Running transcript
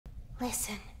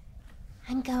Listen,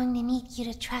 I'm going to need you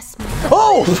to trust me.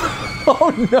 Oh!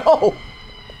 Oh no!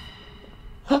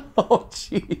 Oh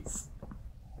jeez.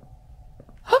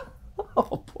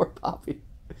 Oh, poor Poppy.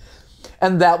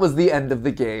 And that was the end of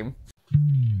the game.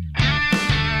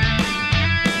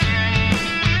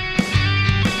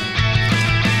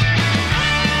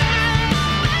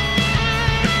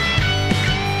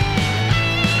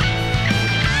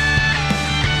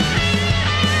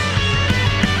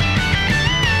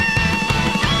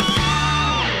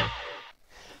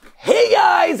 Hey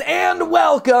guys, and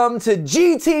welcome to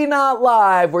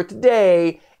GTLive, where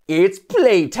today it's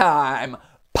playtime.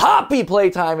 Poppy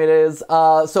playtime it is.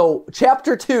 So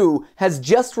chapter 2 has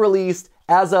just released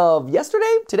as of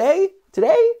yesterday?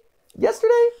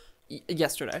 Yesterday?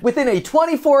 Yesterday. Within a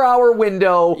 24-hour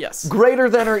window. Yes. Greater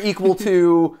than or equal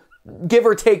to, give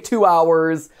or take 2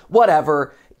 hours,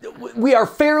 whatever. We are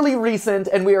fairly recent,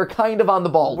 and we are kind of on the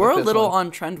ball. We're with a little one.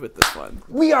 on trend with this one.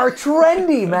 We are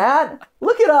trendy, Matt.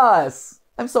 Look at us.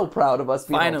 I'm so proud of us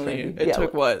being Finally. all trendy. It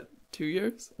took, what, 2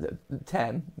 years?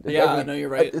 10. Yeah, I know you're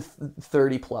right.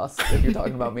 30 plus, if you're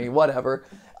talking about me. Whatever.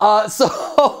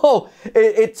 So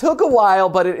it took a while,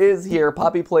 but it is here.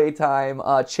 Poppy Playtime,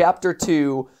 Chapter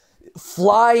 2,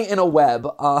 Fly in a Web.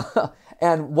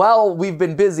 And while we've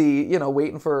been busy,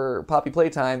 waiting for Poppy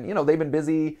Playtime, they've been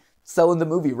busy selling the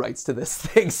movie rights to this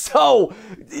thing. So,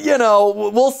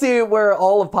 we'll see where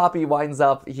all of Poppy winds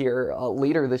up here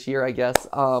later this year, I guess.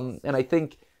 And I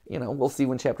think, we'll see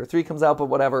when Chapter 3 comes out, but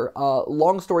whatever.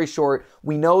 Long story short,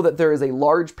 we know that there is a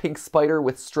large pink spider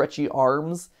with stretchy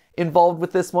arms involved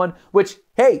with this one, which,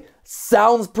 hey,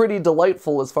 sounds pretty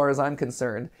delightful as far as I'm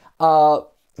concerned. The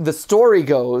story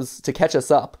goes, to catch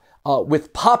us up,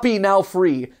 with Poppy now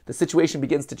free, the situation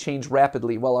begins to change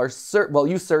rapidly while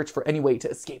you search for any way to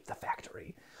escape the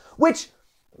factory. Which,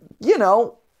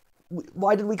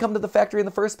 why did we come to the factory in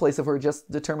the first place if we're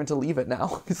just determined to leave it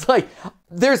now? It's like,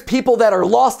 there's people that are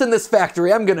lost in this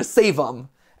factory, I'm gonna save them.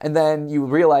 And then you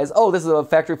realize, oh, this is a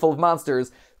factory full of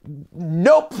monsters.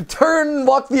 Nope,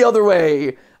 walk the other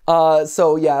way.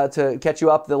 So yeah, to catch you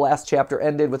up, the last chapter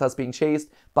ended with us being chased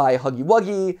by Huggy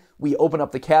Wuggy. We open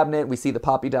up the cabinet, we see the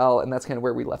Poppy doll, and that's kind of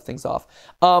where we left things off.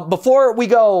 Before we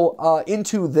go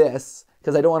into this,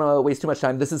 because I don't want to waste too much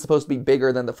time, this is supposed to be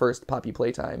bigger than the first Poppy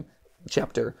Playtime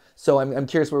chapter, so I'm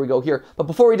curious where we go here. But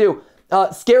before we do,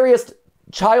 scariest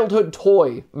childhood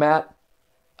toy, Matt?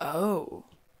 Oh.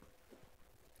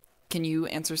 Can you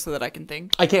answer so that I can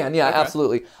think? I can, yeah, Okay.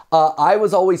 absolutely. I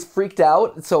was always freaked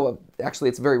out, so actually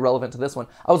it's very relevant to this one.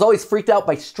 I was always freaked out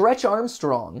by Stretch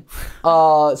Armstrong.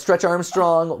 Stretch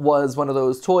Armstrong was one of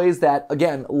those toys that,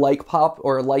 again, like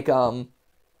Mommy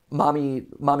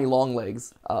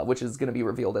Longlegs, which is going to be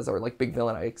revealed as our big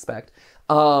villain, I expect.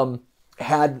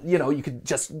 Had, you could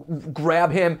just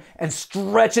grab him and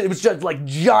stretch it. It was just like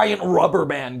giant rubber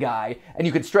band guy. And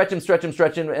you could stretch him.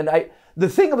 And the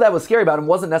thing that was scary about him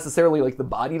wasn't necessarily the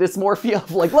body dysmorphia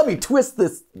of let me twist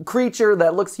this creature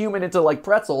that looks human into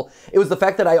pretzel. It was the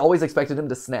fact that I always expected him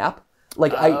to snap.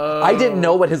 I didn't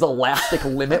know what his elastic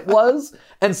limit was.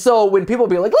 And so when people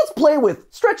would be like, let's play with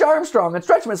Stretch Armstrong and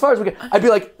stretch him as far as we can, I'd be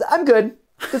like, I'm good.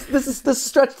 This is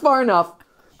stretched far enough.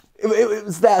 It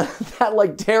was that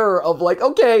terror of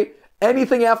okay,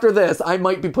 anything after this, I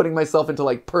might be putting myself into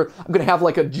I'm gonna have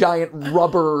a giant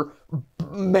rubber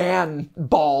man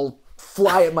ball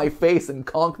fly at my face and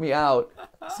conk me out.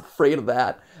 I was afraid of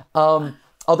that.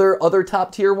 Other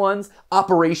top tier ones,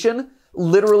 Operation,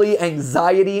 literally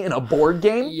anxiety in a board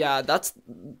game. Yeah, that's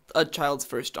a child's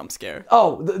first jump scare.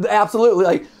 Oh,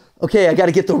 absolutely. Okay, I got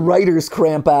to get the writer's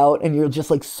cramp out, and you're just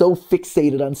so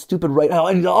fixated on stupid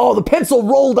and the pencil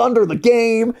rolled under the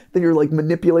game. Then you're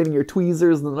manipulating your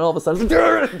tweezers, and then all of a sudden,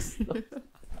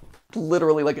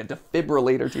 literally like a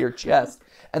defibrillator to your chest.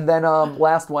 And then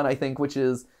last one, I think, which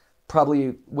is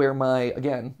probably where my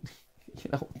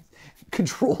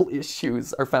control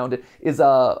issues are founded, is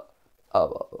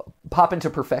Pop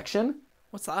into Perfection.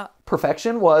 What's that?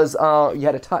 Perfection was you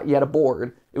had a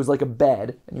board. It was like a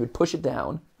bed, and you would push it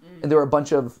down. And there were a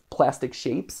bunch of plastic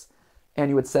shapes, and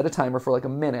you would set a timer for a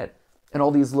minute, and all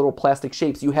these little plastic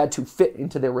shapes, you had to fit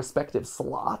into their respective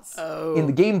slots in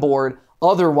the game board.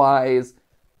 Otherwise,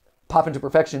 Pop into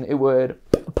Perfection, it would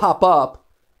pop up,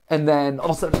 and then all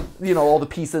of a sudden, all the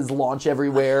pieces launch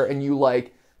everywhere, and you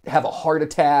have a heart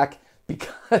attack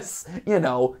because,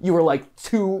 you were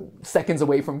 2 seconds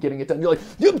away from getting it done. You're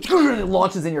it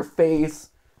launches in your face.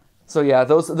 So yeah,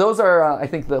 those are, I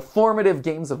think, the formative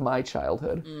games of my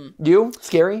childhood. You?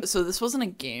 Scary? So this wasn't a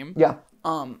game. Yeah.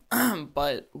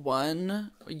 But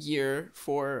one year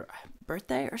for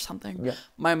birthday or something, Yeah.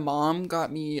 my mom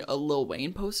got me a Lil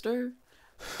Wayne poster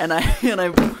and I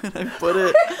put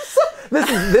it.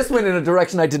 This went in a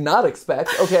direction I did not expect.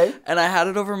 Okay. And I had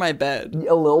it over my bed.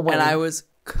 A Lil Wayne. And I was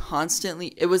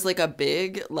constantly. It was like a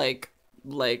big like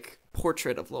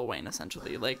portrait of Lil Wayne,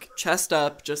 essentially, like chest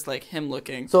up, just like him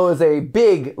looking. So it was a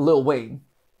big Lil Wayne.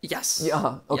 Yes.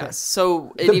 Yeah. Okay. Yes.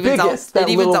 So it evens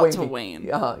out to Wayne.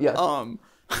 Yeah. Yeah.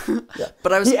 Yeah.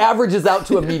 But he averages out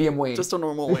to a medium Wayne. Just a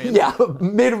normal Wayne. Yeah,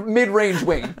 mid-range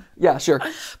Wayne. Yeah, sure.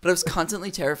 But I was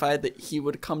constantly terrified that he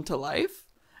would come to life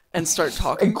and start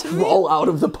talking and to crawl me. out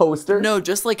of the poster. No,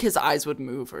 just like his eyes would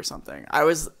move or something.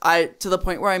 I to the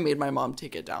point where I made my mom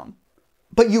take it down.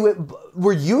 But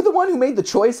were you the one who made the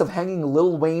choice of hanging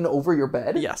Lil Wayne over your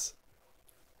bed? Yes.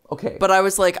 Okay. But I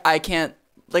was like, I can't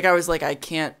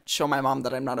show my mom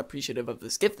that I'm not appreciative of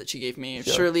this gift that she gave me.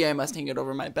 Sure. Surely I must hang it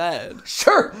over my bed.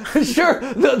 Sure.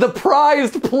 The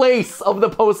prized place of the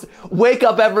poster. Wake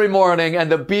up every morning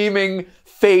and the beaming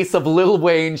face of Lil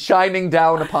Wayne shining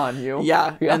down upon you.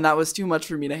 Yeah, and that was too much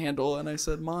for me to handle. And I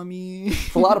said, Mommy.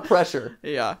 It's a lot of pressure.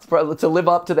 Yeah. To live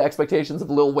up to the expectations of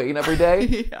Lil Wayne every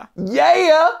day. Yeah.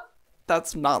 Yeah.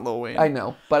 That's not Lil Wayne. I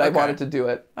know, but okay. I wanted to do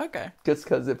it. Okay. Just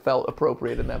because it felt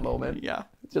appropriate in that moment. Yeah.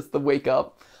 Just the wake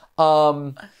up.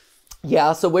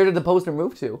 Yeah, so where did the poster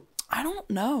move to? I don't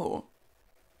know.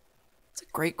 It's a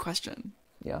great question.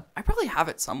 Yeah. I probably have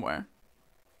it somewhere.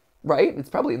 Right? It's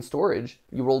probably in storage.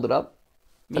 You rolled it up.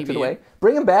 Tucked Maybe. it away.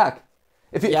 Bring him back.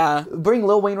 Bring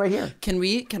Lil Wayne right here.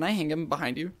 Can I hang him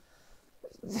behind you?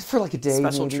 For like a day,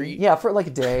 special maybe. treat. Yeah, for like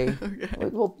a day. Okay.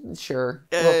 Well, sure.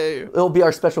 Yay. It'll be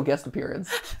our special guest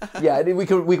appearance. Yeah, we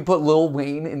could put Lil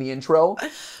Wayne in the intro.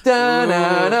 Da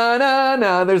na na na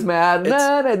na. There's Mad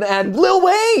and Lil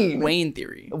Wayne. Wayne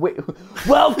theory.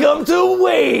 Welcome to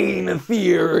Wayne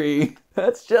theory.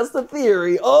 That's just a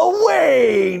theory. A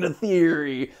Wayne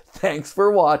theory. Thanks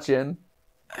for watching.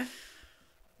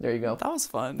 There you go. That was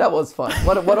fun. That was fun.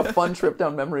 What a fun trip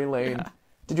down memory lane. Yeah.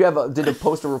 Did a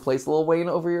poster replace Lil Wayne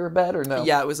over your bed or no?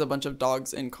 Yeah, it was a bunch of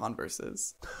dogs in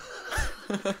Converses.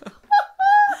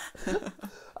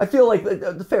 I feel like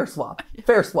the fair swap.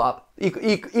 Fair swap.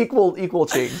 Equal change. Equal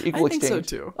exchange. I think so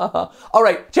too. All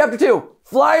right, chapter 2.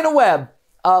 Fly in a web.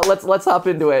 Let's hop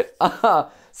into it.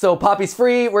 So Poppy's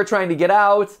free. We're trying to get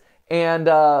out, and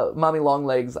Mommy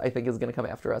Longlegs I think is gonna come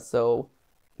after us. So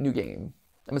new game.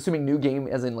 I'm assuming new game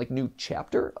as in like new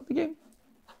chapter of the game.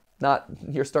 Not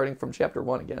you're starting from chapter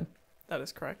 1 again. That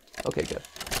is correct. Okay, good.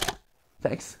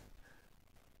 Thanks.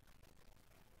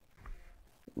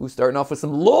 Ooh, starting off with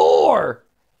some lore.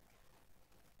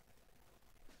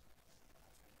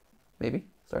 Maybe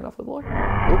starting off with lore. Ooh.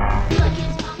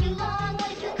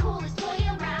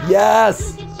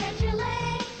 Yes.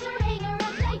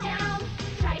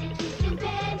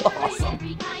 Awesome.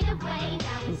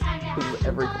 This is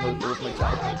every commercial with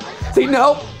my child. See,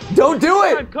 no, don't do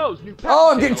it.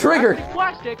 Oh, I'm getting triggered.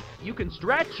 Plastic, you can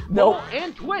stretch, nope. pull,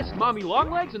 and twist Mommy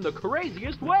Longlegs in the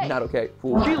craziest way. Not okay.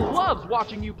 Ooh. She loves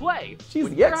watching you play. She's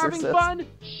when the you're exorcist. having fun,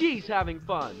 she's having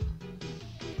fun.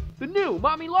 The new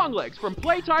Mommy Longlegs from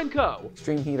Playtime Co.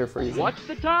 Extreme heater freezing. What's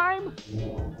the time?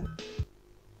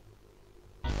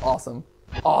 Awesome.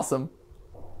 Awesome.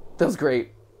 That was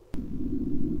great.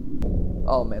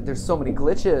 Oh man, there's so many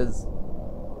glitches.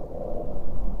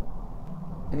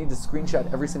 I need to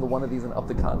screenshot every single one of these and up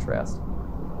the contrast.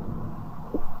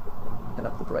 And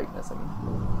up the brightness, I mean.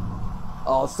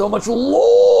 Oh, so much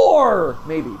lore!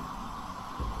 Maybe.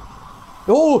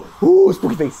 Oh, ooh,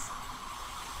 spooky face.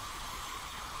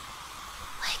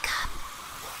 Wake up.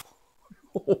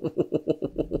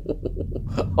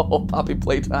 Oh, Poppy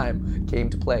Playtime came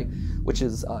to play, which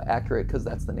is accurate because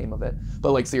that's the name of it.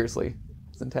 But like seriously,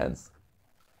 it's intense.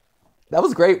 That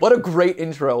was great. What a great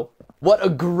intro. What a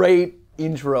great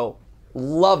intro.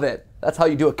 Love it. That's how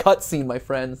you do a cutscene, my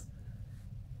friends.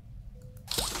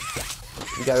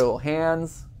 We got our little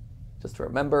hands, just to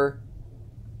remember.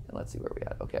 And let's see where we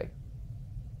at. Okay.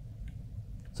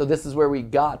 So this is where we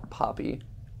got Poppy,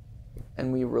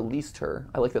 and we released her.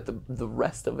 I like that the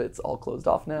rest of it's all closed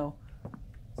off now.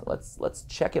 So let's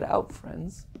check it out,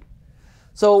 friends.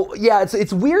 So yeah,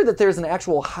 it's weird that there's an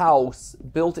actual house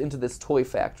built into this toy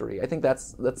factory. I think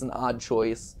that's an odd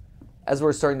choice, as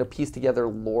we're starting to piece together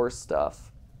lore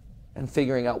stuff and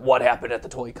figuring out what happened at the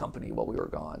toy company while we were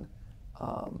gone,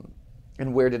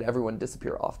 and where did everyone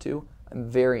disappear off to. I'm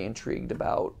very intrigued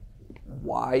about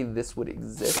why this would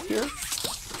exist here.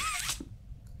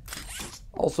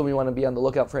 Also, we want to be on the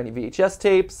lookout for any VHS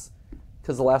tapes,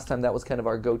 because the last time that was kind of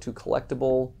our go-to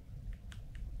collectible.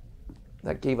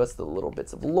 That gave us the little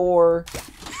bits of lore.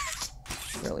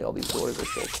 Apparently all these doors are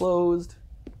still closed.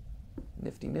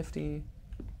 Nifty, nifty.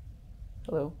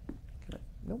 Hello. Can I?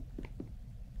 Nope.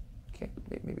 Okay,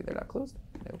 maybe they're not closed.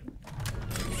 Can I open it?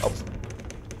 Oh,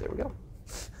 there we go.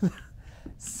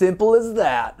 Simple as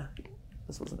that.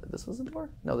 This was a door?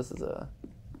 No, this is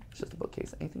just a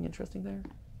bookcase. Anything interesting there?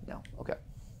 No. Okay.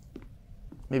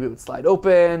 Maybe it would slide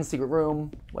open, secret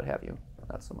room, what have you.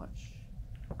 Not so much.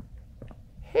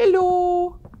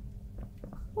 Hello.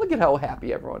 Look at how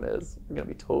happy everyone is. We're gonna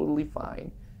be totally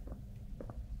fine.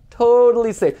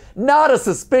 Totally safe. Not a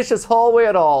suspicious hallway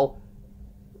at all.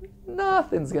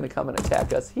 Nothing's gonna come and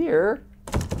attack us here.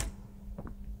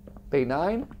 Bay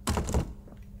 9.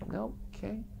 No,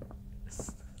 okay.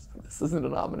 This isn't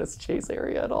an ominous chase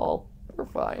area at all. We're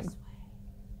fine.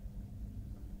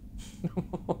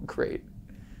 Great.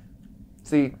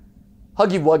 See,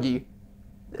 Huggy Wuggy,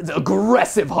 it's an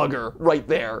aggressive hugger right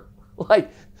there.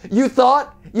 Like, you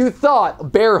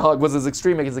thought bear hug was as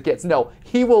extreme as it gets. No,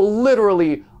 he will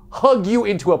literally hug you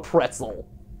into a pretzel.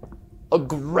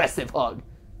 Aggressive hug.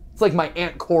 It's like my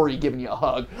Aunt Corey giving you a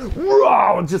hug.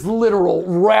 Just literal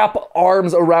wrap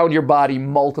arms around your body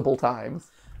multiple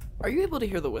times. Are you able to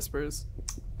hear the whispers?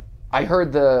 I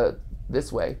heard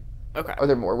this way. Okay. Are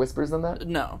there more whispers than that?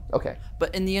 No. Okay.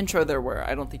 But in the intro there were.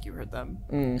 I don't think you heard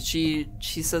them. She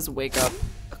says wake up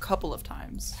a couple of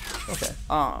times. Okay.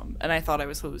 And I thought I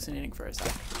was hallucinating for a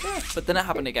sec. Yeah. But then it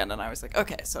happened again and I was like,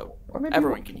 okay, so maybe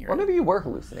everyone can hear it. Or maybe you were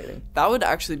hallucinating. That would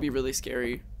actually be really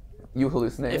scary. You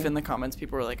hallucinating? If in the comments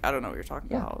people were like, I don't know what you're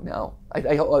talking about. No.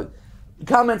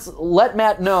 Comments, let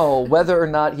Matt know whether or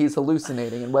not he's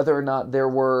hallucinating and whether or not there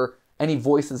were any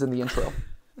voices in the intro.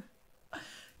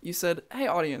 You said, hey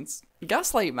audience,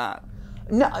 gaslight Matt.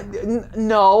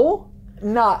 No.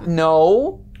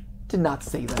 Did not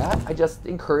say that. I just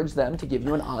encouraged them to give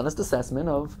you an honest assessment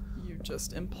of... You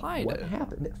just implied what it.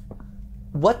 happened.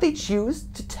 What they choose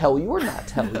to tell you or not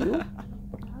tell you.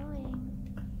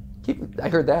 I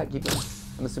heard that. Keep going.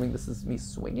 I'm assuming this is me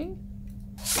swinging.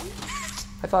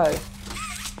 High five.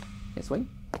 Can I swing?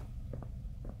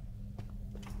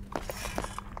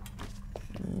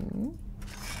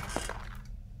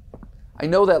 I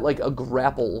know that like a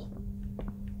grapple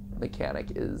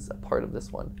mechanic is a part of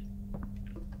this one.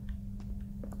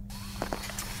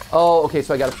 Oh, okay.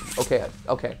 So I gotta.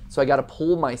 Okay. So I gotta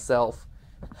pull myself.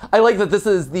 I like that this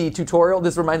is the tutorial.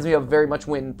 This reminds me of very much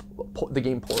when the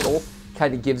game Portal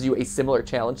kind of gives you a similar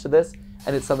challenge to this,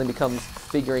 and it's something becomes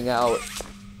figuring out,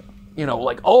 you know,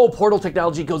 like, oh, Portal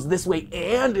technology goes this way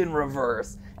and in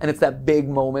reverse, and it's that big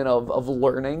moment of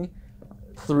learning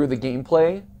through the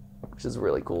gameplay, which is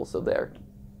really cool. So there,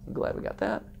 I'm glad we got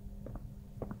that.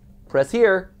 Press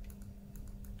here.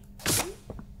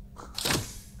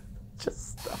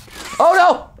 Just stop. Oh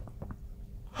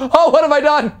no! Oh, what have I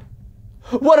done?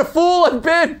 What a fool I've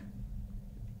been!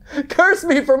 Curse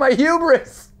me for my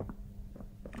hubris!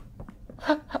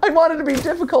 I wanted to be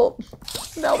difficult.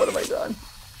 Now what have I done?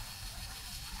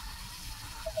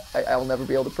 I'll never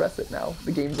be able to press it now.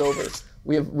 The game's over.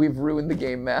 We've ruined the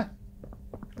game, Matt.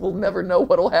 We'll never know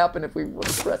what'll happen if we would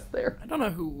have pressed there. I don't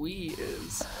know who we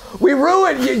is. We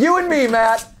ruined you and me,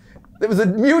 Matt. It was a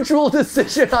mutual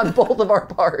decision on both of our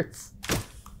parts.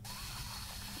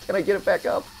 Can I get it back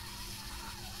up?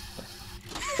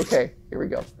 Okay, here we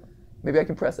go. Maybe I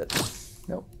can press it.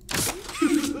 No.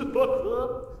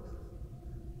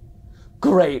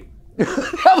 Great.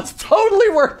 That was totally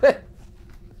worth it.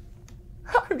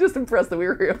 I'm just impressed that we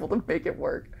were able to make it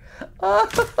work.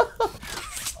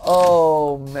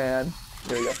 Oh, man.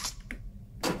 There we go.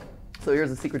 So here's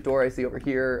a secret door I see over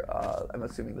here. I'm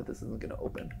assuming that this isn't going to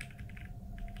open.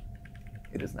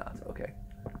 It is not. Okay.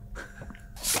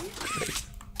 Great.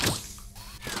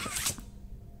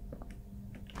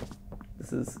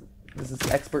 This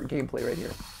is expert gameplay right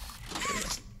here.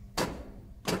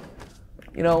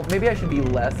 You know, maybe I should be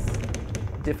less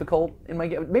difficult in my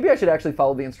game. Maybe I should actually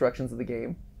follow the instructions of the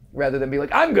game rather than be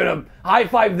like, I'm gonna high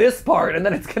five this part and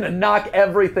then it's gonna knock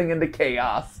everything into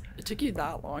chaos. It took you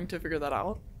that long to figure that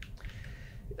out?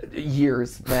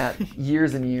 Years, Matt.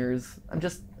 Years and years. I'm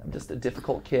just a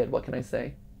difficult kid. What can I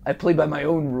say? I play by my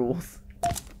own rules.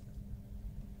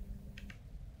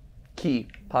 Key.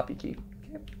 Poppy key.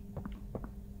 Okay.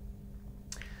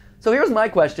 So here's my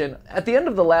question. At the end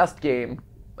of the last game,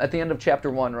 at the end of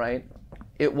chapter 1, right?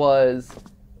 It was,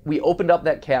 we opened up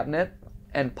that cabinet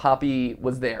and Poppy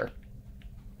was there.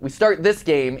 We start this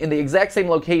game in the exact same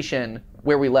location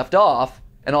where we left off,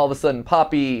 and all of a sudden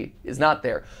Poppy is not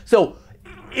there. So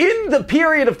in the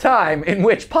period of time in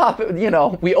which Poppy, you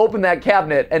know, we opened that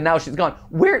cabinet and now she's gone,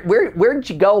 where did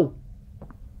she go?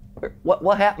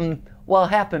 What happened?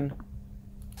 What happened?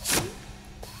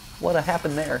 What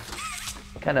happened there?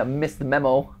 Kind of missed the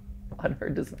memo on her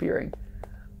disappearing.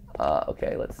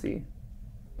 Okay, let's see.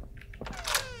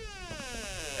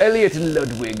 Elliot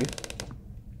Ludwig.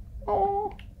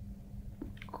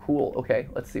 cool. Okay,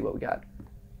 let's see what we got.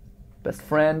 Best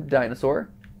friend, dinosaur.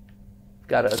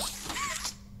 Got a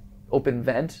open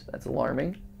vent. That's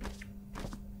alarming.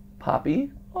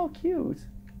 Poppy. Oh, cute.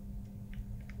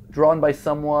 Drawn by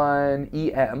someone,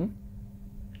 EM.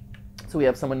 So we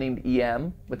have someone named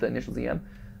EM with the initials EM.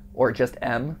 Or just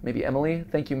M, maybe Emily.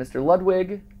 Thank you, Mr.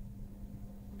 Ludwig.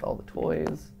 All the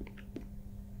toys.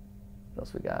 What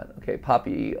else we got? Okay,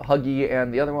 Poppy, Huggy,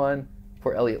 and the other one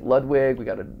for Elliot Ludwig. We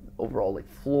got an overall like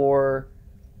floor.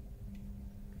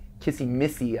 Kissy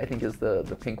Missy, I think, is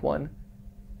the pink one.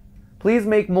 Please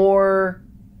make more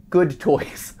good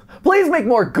toys. Please make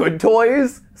more good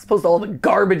toys, as opposed to all the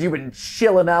garbage you've been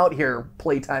chilling out here,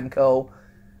 Playtime Co.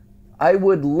 I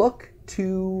would look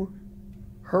to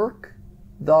Herc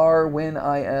thar when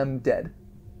I am dead.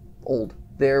 Old.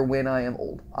 There when I am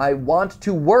old. I want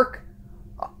to work.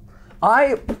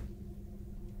 I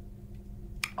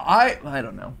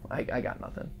don't know. I got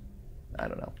nothing. I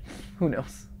don't know. Who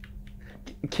knows?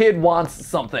 Kid wants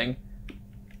something.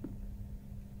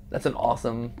 That's an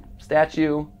awesome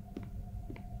statue.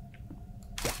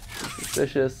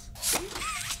 Suspicious.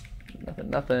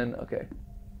 Nothing. Okay.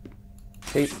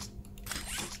 Tape.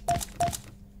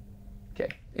 Okay.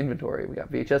 Inventory. We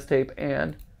got VHS tape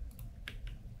and...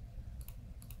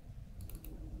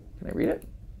 Can I read it?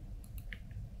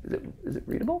 Is it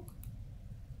readable?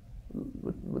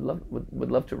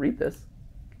 Would love to read this.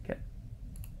 Okay.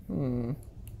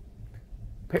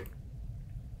 Okay.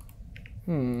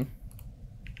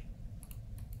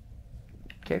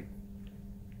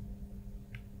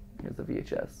 Here's the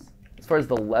VHS. As far as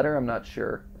the letter, I'm not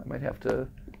sure. I might have to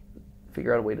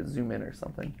figure out a way to zoom in or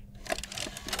something.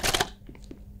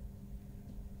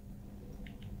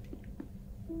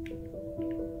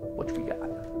 What we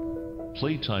got?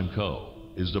 Playtime Co.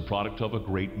 is the product of a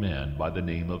great man by the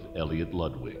name of Elliot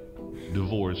Ludwig.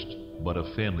 Divorced, but a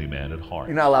family man at heart.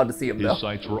 You're not allowed to see him, though. His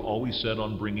sights were always set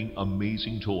on bringing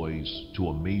amazing toys to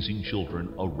amazing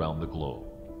children around the globe.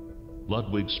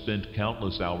 Ludwig spent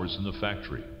countless hours in the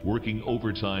factory, working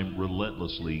overtime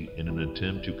relentlessly in an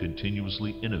attempt to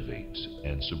continuously innovate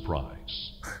and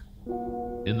surprise.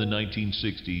 In the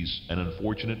 1960s, an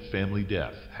unfortunate family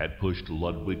death had pushed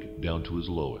Ludwig down to his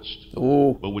lowest.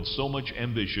 Ooh. But with so much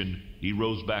ambition, he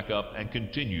rose back up and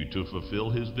continued to fulfill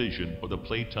his vision for the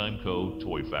Playtime Co.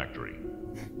 toy factory.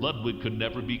 Ludwig could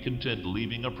never be content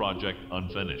leaving a project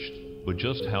unfinished. But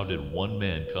just how did one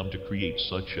man come to create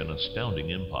such an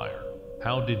astounding empire?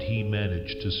 How did he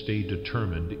manage to stay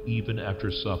determined even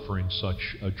after suffering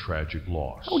such a tragic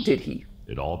loss? How did he?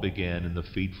 It all began in the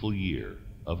fateful year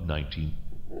of 19...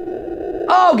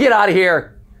 Oh, get out of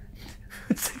here!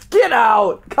 Get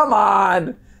out! Come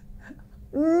on!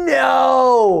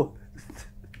 No!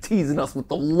 Teasing us with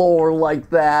the lore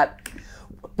like that.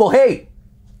 Well, hey,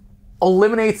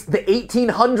 eliminates the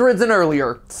 1800s and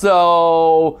earlier.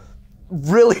 So,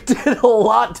 really did a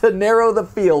lot to narrow the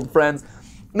field, friends.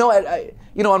 No,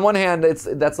 you know, on one hand,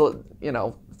 that's you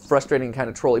know, frustrating, kind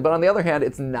of trolly, but on the other hand,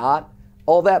 it's not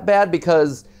all that bad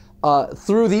because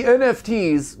through the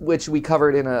NFTs, which we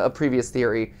covered in a previous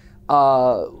theory,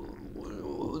 that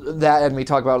and we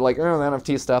talk about like the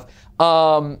NFT stuff.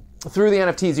 Through the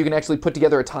NFTs, you can actually put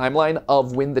together a timeline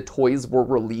of when the toys were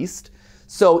released.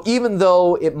 So even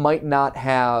though it might not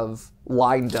have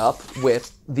lined up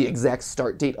with the exact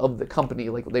start date of the company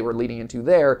like they were leading into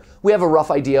there, we have a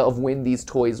rough idea of when these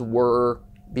toys were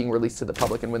being released to the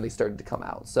public and when they started to come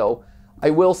out. So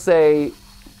I will say...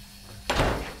 Do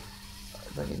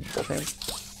I need both hands?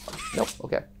 Nope,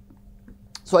 okay.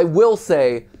 So I will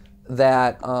say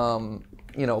that,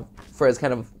 you know, for as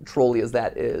kind of trolly as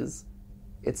that is,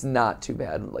 it's not too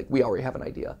bad. Like, we already have an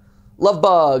idea. Love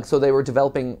Bug, so they were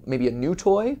developing maybe a new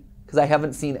toy, because I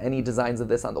haven't seen any designs of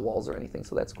this on the walls or anything,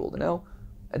 so that's cool to know.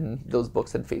 And those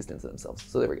books had phased into themselves,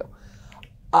 so there we go.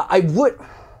 I would...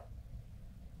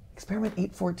 Experiment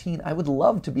 814, I would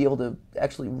love to be able to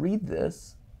actually read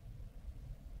this.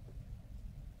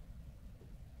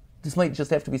 This might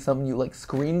just have to be something you like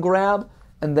screen grab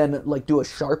and then like do a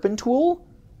sharpen tool.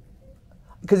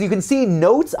 Because you can see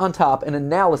notes on top and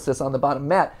analysis on the bottom.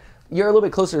 Matt, you're a little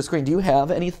bit closer to the screen. Do you have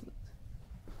any...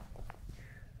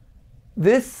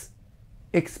 This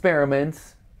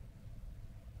experiment...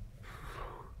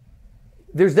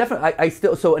 There's definitely... I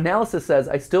still... So analysis says,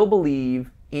 I still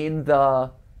believe in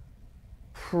the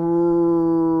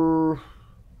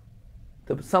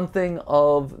something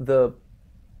of the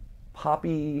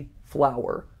poppy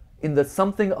flower. In the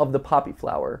something of the poppy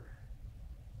flower.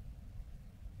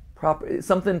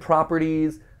 Something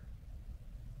properties,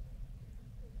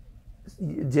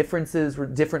 differences,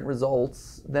 different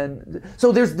results. Then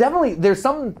so there's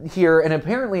some here, and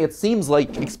apparently it seems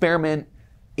like experiment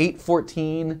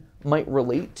 814 might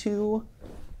relate to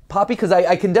Poppy, because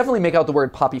I can definitely make out the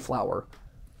word poppy flower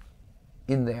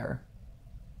in there.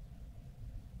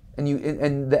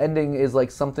 And the ending is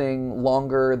like something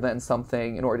longer than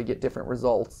something in order to get different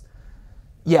results.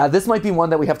 Yeah, this might be one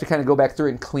that we have to kind of go back through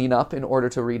and clean up in order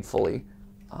to read fully.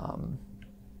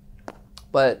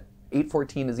 But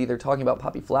 814 is either talking about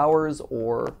poppy flowers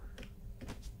or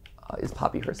is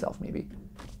Poppy herself, maybe.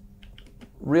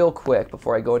 Real quick,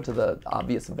 before I go into the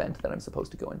obvious event that I'm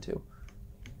supposed to go into.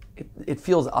 It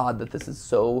feels odd that this is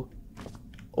so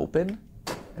open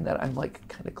and that I'm like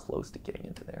kind of close to getting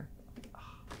into there.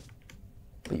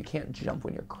 But you can't jump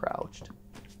when you're crouched.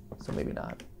 So maybe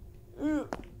not.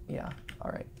 Yeah, all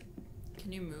right.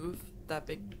 Can you move that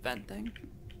big vent thing?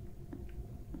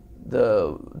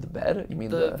 The bed? You mean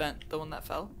the vent, the one that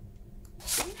fell?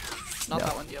 Not No.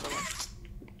 that one, the other one.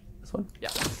 This one? Yeah.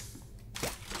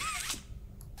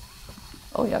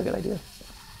 Oh yeah, good idea.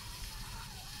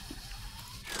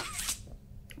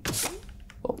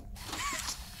 Oh.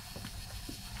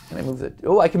 Can I move the...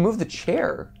 Oh, I can move the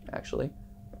chair, actually.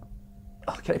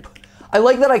 Oh, can I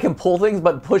like that I can pull things,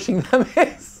 but pushing them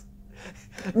is...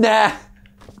 Nah.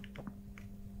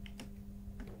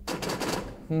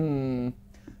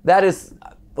 That is...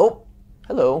 Oh,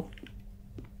 hello.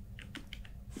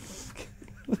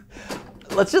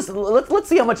 Let's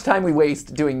see how much time we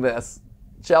waste doing this,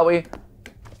 shall we?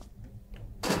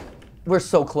 We're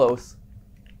so close.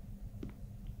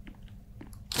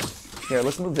 Here,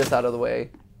 let's move this out of the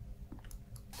way.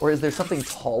 Or is there something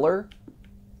taller?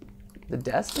 The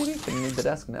desk, maybe? Can you move the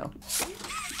desk? No.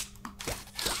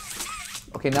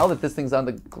 Okay, now that this thing's on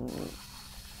the...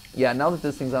 Yeah, now that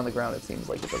this thing's on the ground, it seems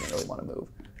like it doesn't really want to move.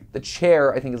 The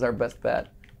chair, I think, is our best bet.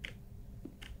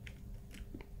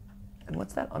 And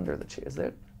what's that under the chair? Is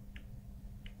there...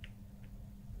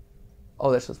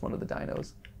 Oh, that's just one of the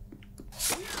dinos.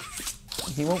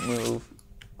 He won't move.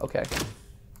 Okay.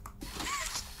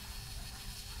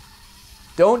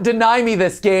 Don't deny me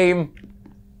this game!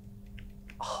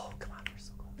 Oh, come on, we're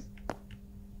so close.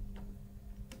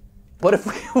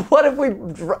 What if we...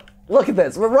 Look at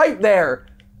this, we're right there!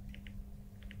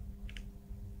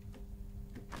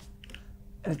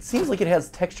 And it seems like it has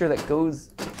texture that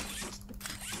goes...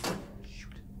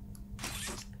 Shoot.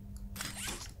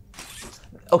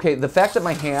 Okay, the fact that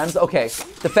my hands... Okay,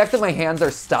 the fact that my hands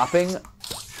are stopping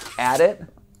at it,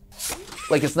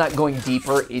 like it's not going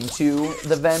deeper into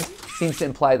the vent, seems to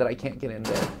imply that I can't get in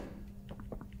there.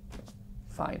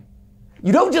 Fine.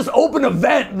 You don't just open a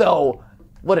vent, though!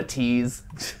 What a tease.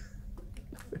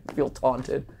 I feel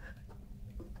taunted.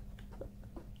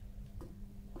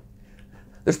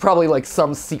 There's probably like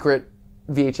some secret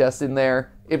VHS in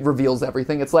there. It reveals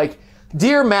everything. It's like,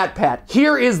 dear MatPat,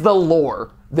 here is the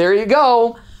lore. There you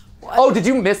go. What? Oh, did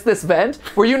you miss this vent?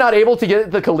 Were you not able to get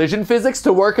the collision physics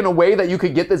to work in a way that you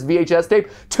could get this VHS tape?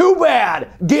 Too bad!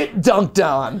 Get dunked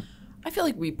on. I feel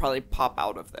like we probably pop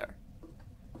out of there.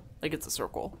 Like it's a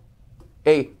circle.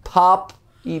 A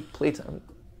poppy playtime.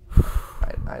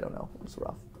 I don't know. It was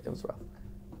rough. It was rough.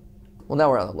 Well, now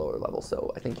we're on the lower level,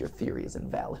 so I think your theory is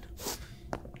invalid.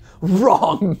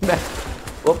 Wrong, man.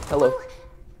 Oh, hello.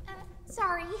 Oh,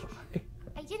 sorry.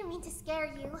 I didn't mean to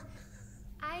scare you.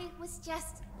 I was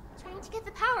just trying to get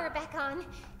the power back on.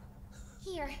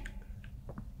 Here.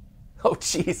 Oh,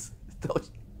 jeez.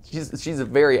 She's a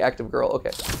very active girl.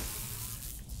 Okay.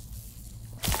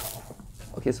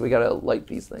 Okay, so we gotta light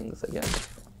these things again.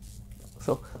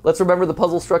 So let's remember the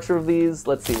puzzle structure of these.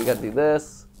 Let's see, we gotta do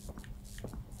this.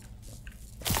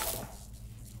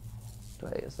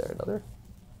 Is there another?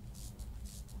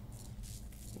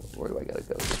 Where do I gotta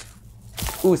go?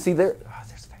 Ooh, see there? Oh,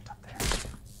 there's a vent up there.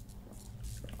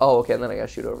 Oh, okay, and then I gotta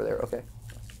shoot over there. Okay.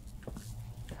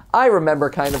 I remember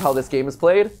kind of how this game is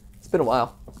played. It's been a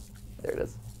while. There it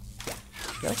is.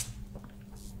 Yeah.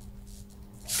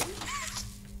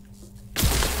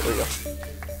 There we go.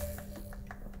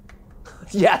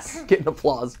 Yes! Getting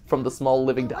applause from the small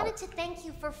living doll. I wanted to thank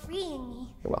you for freeing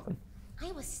me. You're welcome.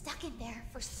 I was stuck in there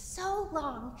for so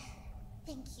long.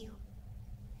 Thank you.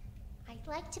 I'd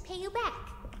like to pay you back.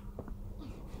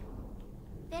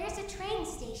 There's a train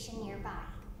station nearby.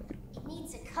 It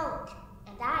needs a code,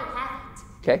 and I have it.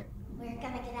 Okay. We're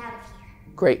gonna get out of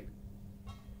here. Great.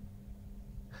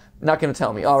 Not gonna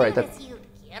tell me. All right. As soon as you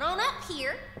get on up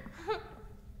here.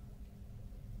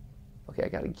 Okay, I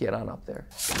gotta get on up there.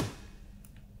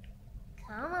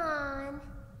 Come on.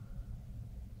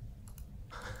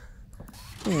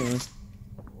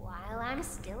 While I'm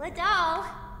still a doll.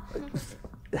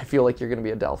 I feel like you're gonna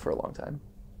be a doll for a long time.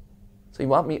 So you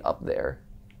want me up there?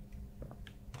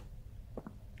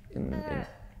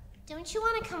 Don't you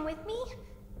want to come with me?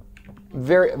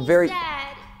 Very, very,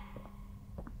 Dad.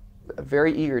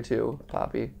 very eager to,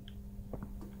 Poppy.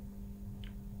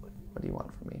 What do you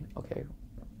want from me? Okay.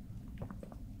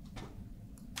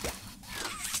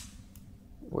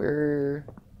 Where?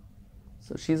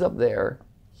 So she's up there.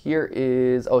 Here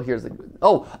is. Oh, here's the.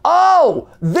 Oh,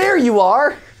 there you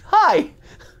are. Hi.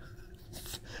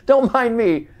 Don't mind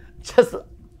me. Just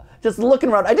looking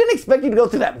around. I didn't expect you to go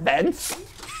through that vent.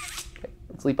 Okay,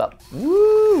 let's leap up.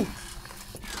 Woo!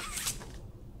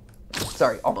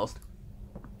 Sorry, almost.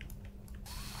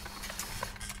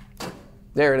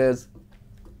 There it is.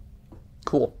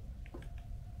 Cool.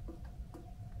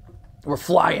 We're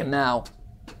flying now.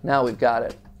 Now we've got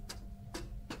it.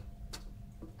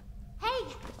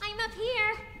 Hey, I'm up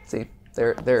here. See,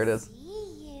 there it is.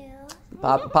 See you.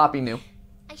 Poppy knew.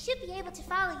 I should be able to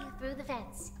follow you through the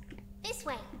vents. This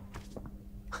way.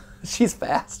 She's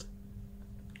fast.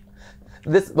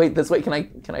 This way. Can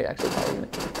I actually follow you?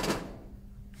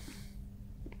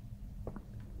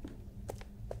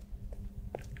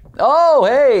 Oh,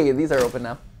 hey, these are open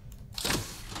now.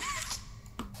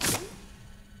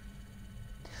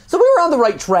 So we were on the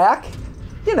right track.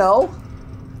 You know,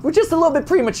 we're just a little bit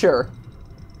premature.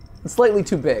 And slightly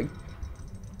too big.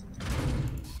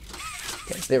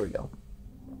 Okay, there we go.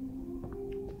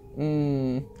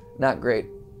 Not great.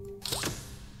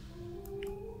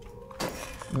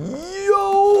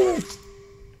 Yo!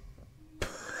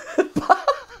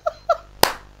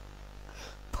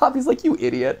 Poppy's like, you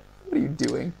idiot. What are you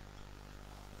doing?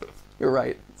 You're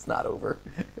right, it's not over.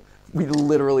 We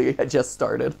literally had just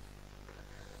started.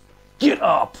 Get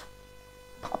up!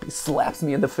 Poppy slaps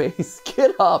me in the face.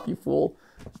 Get up, you fool.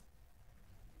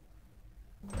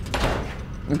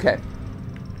 Okay.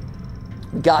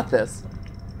 We got this.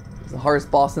 It's the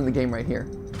hardest boss in the game right here.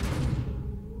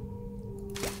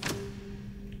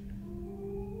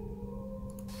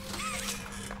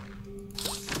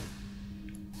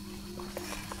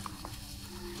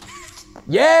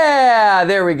 Yeah,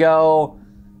 there we go.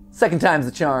 Second time's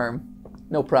the charm.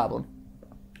 No problem.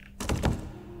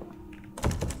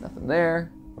 Nothing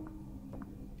there.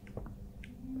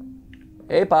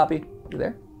 Hey, Poppy, you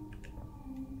there?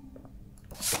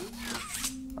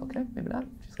 Okay, maybe not.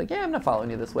 She's like, yeah, I'm not following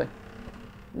you this way.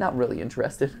 Not really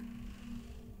interested.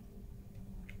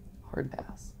 Hard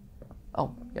pass.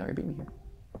 Oh, yeah, you beat me here.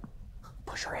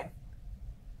 Push her in.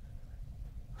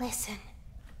 Listen,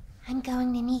 I'm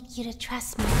going to need you to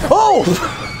trust me. Oh!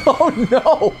 Oh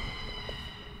no!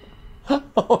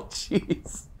 Oh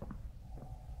jeez.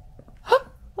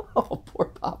 Oh, poor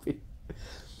Poppy.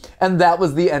 And that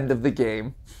was the end of the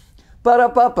game.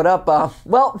 Ba-da-ba-ba-da-ba.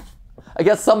 Well, I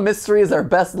guess some mysteries are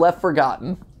best left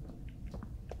forgotten.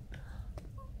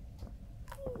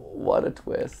 What a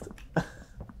twist. Am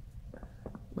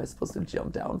I supposed to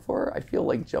jump down for her? I feel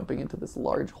like jumping into this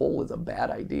large hole is a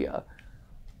bad idea.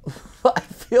 I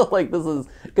feel like this is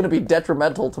going to be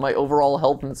detrimental to my overall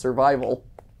health and survival.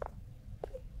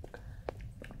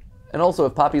 And also,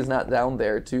 if Poppy's not down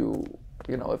there to,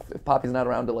 you know, if Poppy's not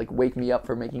around to, like, wake me up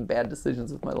for making bad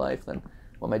decisions with my life, then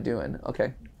what am I doing?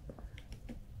 Okay.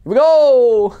 Here we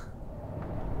go!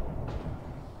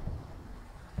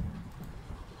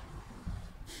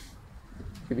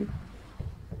 Maybe.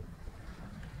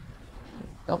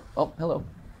 Oh, hello.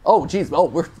 Oh, geez. Oh,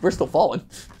 we're still falling.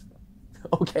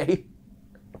 Okay.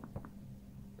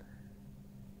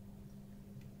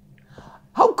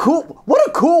 How cool. What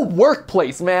a cool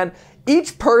workplace, man.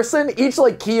 Each person, each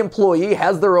like key employee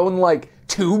has their own like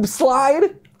tube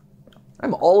slide.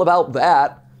 I'm all about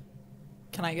that.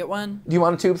 Can I get one? Do you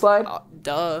want a tube slide?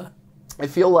 Duh. I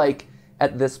feel like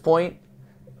at this point,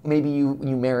 maybe you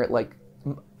merit like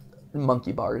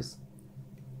monkey bars.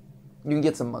 You can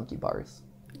get some monkey bars.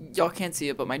 Y'all can't see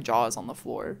it, but my jaw is on the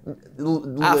floor.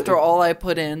 After all I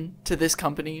put in to this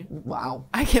company, wow,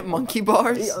 I get monkey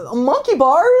bars. Monkey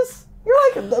bars? You're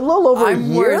like a little over a year.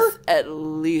 I'm worth at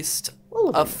least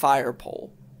a fire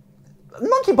pole.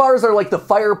 Monkey bars are like the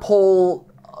fire pole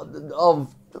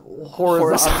of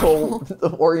horizontal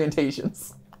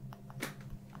orientations.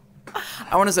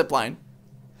 I want a zip line.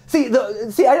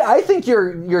 I think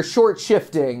you're short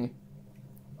shifting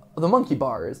the monkey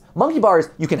bars. Monkey bars,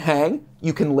 you can hang,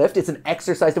 you can lift, it's an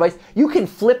exercise device. You can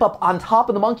flip up on top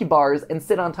of the monkey bars and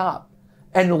sit on top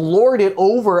and lord it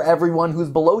over everyone who's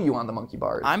below you on the monkey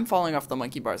bars. I'm falling off the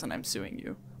monkey bars and I'm suing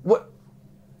you. What?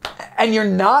 And you're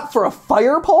not for a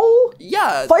fire pole?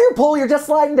 Yeah. Fire pole, you're just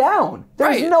sliding down.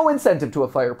 There's right. no incentive to a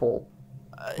fire pole.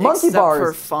 Monkey bars,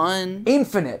 for fun.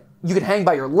 infinite. You can hang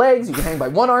by your legs, you can hang by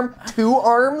one arm, two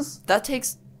arms.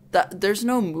 There's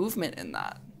no movement in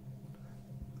that.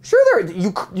 Sure,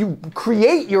 you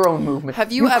create your own movement.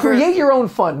 Have you ever create your own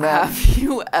fun, Matt? Have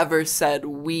you ever said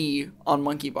 "we" on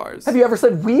monkey bars? Have you ever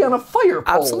said "we" on a fire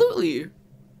pole? Absolutely.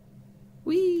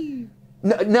 We.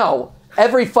 No.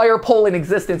 Every fire pole in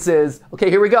existence is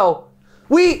okay. Here we go.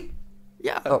 We.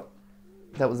 Yeah. Oh,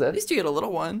 that was it. At least you get a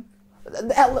little one.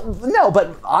 No,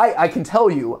 but I can tell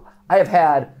you, I have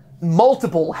had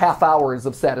multiple half hours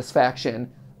of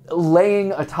satisfaction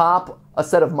laying atop a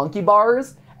set of monkey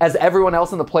bars as everyone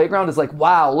else in the playground is like,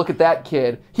 wow, look at that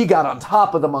kid. He got on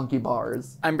top of the monkey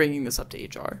bars. I'm bringing this up to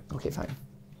HR. Okay, fine.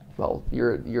 Well,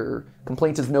 your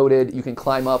complaint is noted. You can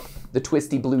climb up the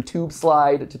twisty blue tube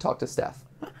slide to talk to Steph.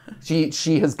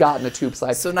 She has gotten a tube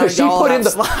slide. So now y'all have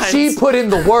slides. She put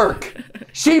in the work.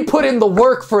 She put in the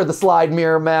work for the slide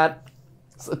mirror, Matt.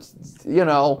 So, you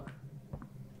know,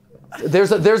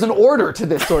 there's an order to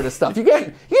this sort of stuff. You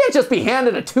can't just be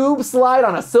handed a tube slide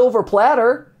on a silver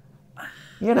platter.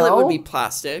 You know, Well, it would be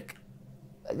plastic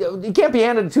you can't be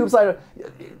handed a tube slide.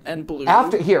 and blue.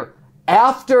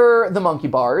 After the monkey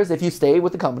bars, if you stay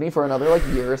with the company for another like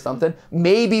year or something,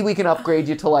 maybe we can upgrade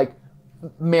you to like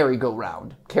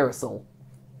merry-go-round, carousel.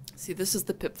 See, this is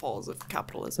the pitfalls of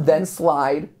capitalism. Then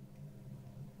slide.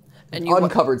 And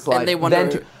Uncovered slide. And they wonder.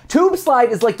 Then tube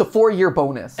slide is like the 4-year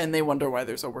bonus. And they wonder why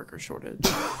there's a worker shortage.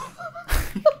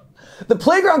 The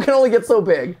playground can only get so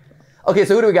big. Okay,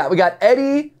 so who do we got? We got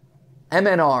Eddie,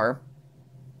 MNR,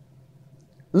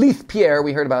 Leith Pierre,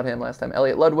 we heard about him last time,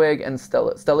 Elliot Ludwig, and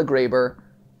Stella Graber,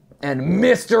 and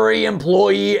Mystery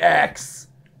Employee X.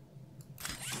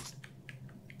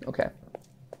 Okay.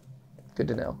 Good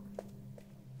to know.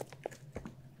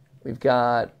 We've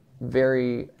got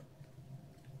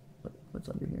what's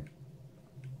under here?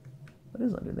 What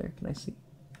is under there? Can I see?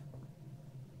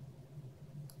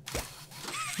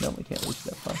 No, we can't reach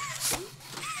that far.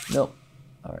 Nope.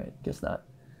 All right, guess not.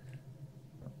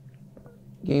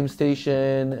 Game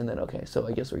station, and then, okay, so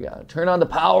I guess we got to turn on the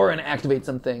power and activate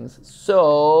some things.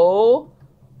 So,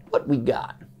 what we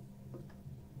got?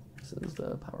 This is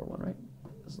the power one, right?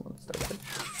 This is the one that starts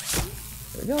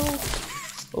it. There we go.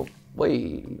 Oh,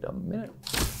 wait a minute.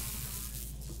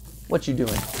 What you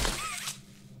doing?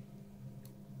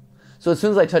 So as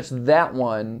soon as I touch that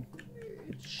one,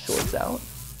 it shorts out.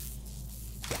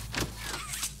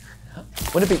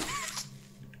 Wouldn't it be...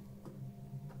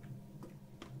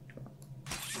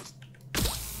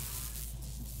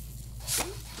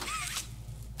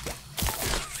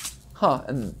 Huh,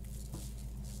 and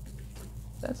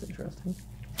that's interesting.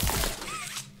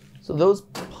 So those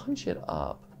punch it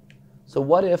up. So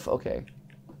what if, okay,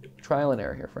 trial and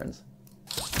error here, friends.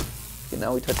 Okay,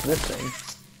 now we touch this thing.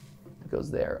 It goes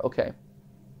there, okay.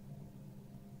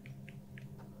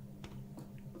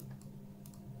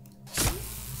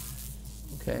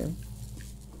 Okay.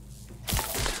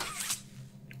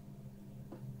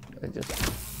 I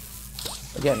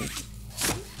just, again,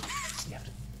 you have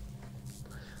to,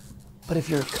 but if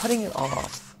you're cutting it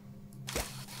off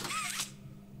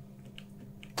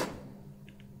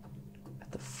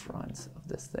at the front of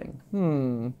this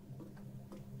thing,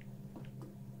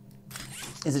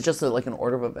 is it just like an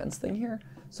order of events thing here?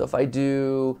 So if I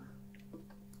do,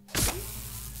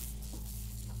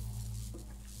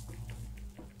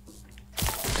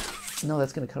 no,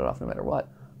 that's gonna cut it off no matter what.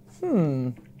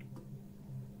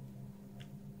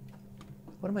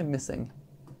 What am I missing?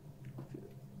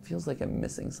 Feels like I'm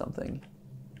missing something.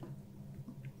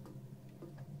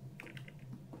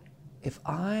 If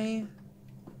I...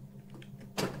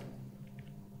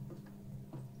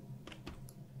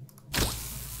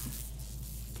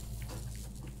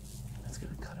 That's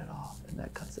gonna cut it off, and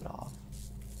that cuts it off.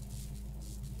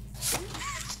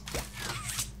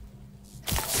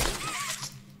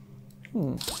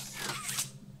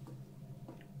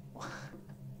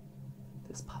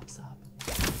 This pops up.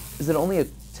 Is it only a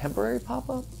temporary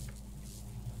pop-up?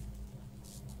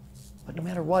 But no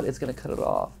matter what, it's gonna cut it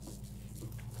off.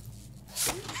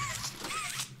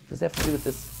 Does it have to do with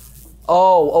this?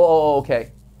 Oh,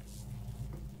 okay.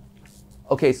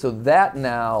 Okay, so that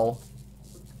now,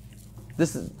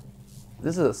 this is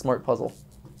a smart puzzle.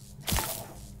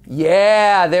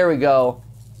 Yeah, there we go.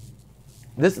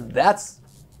 That's.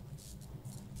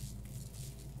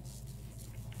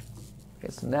 Okay,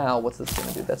 so now what's this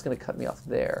gonna do? That's gonna cut me off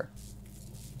there.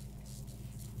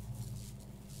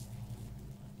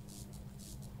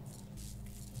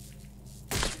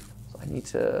 So I need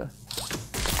to,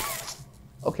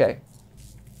 okay.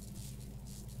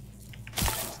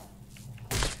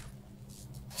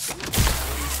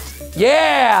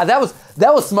 Yeah, that was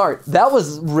smart. That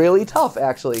was really tough,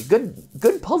 actually.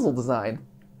 Good puzzle design.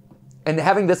 And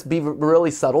having this be really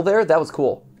subtle there, that was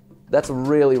cool. That's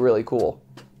really, really cool.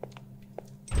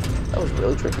 That was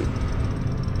really tricky.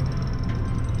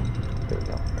 There we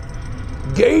go.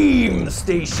 Game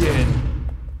station!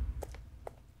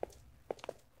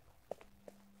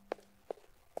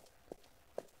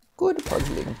 Good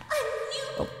puzzling.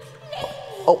 Oh.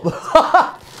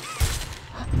 Oh.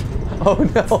 Oh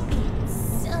no.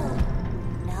 So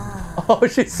nice. Oh,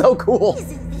 she's so cool.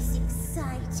 Isn't this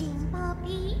exciting,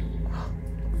 Poppy?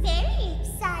 Very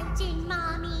exciting,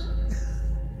 Mommy.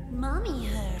 Mommy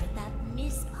heard that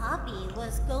Miss Poppy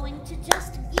was going to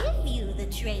just give you the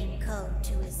train code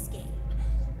to escape.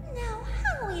 Now,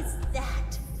 how is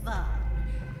that fun?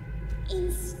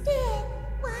 Instead,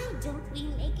 why don't we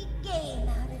make a game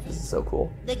out of This is it? so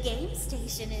cool. The game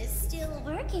station is still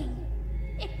working.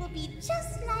 It will be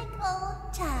just like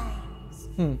old times.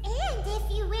 And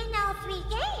if you win all 3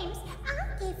 games,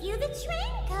 I'll give you the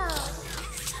train code.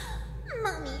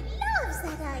 Mommy loves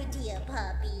that idea,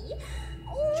 Puppy.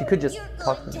 Oh, She could just you're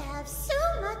talk going to to me. have so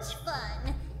much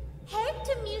fun. Head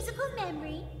to musical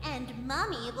memory, and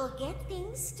Mommy will get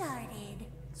things started.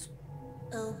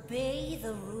 Obey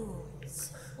the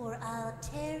rules, or I'll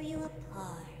tear you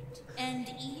apart and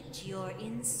eat your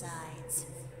insides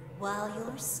while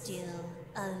you're still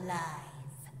alive.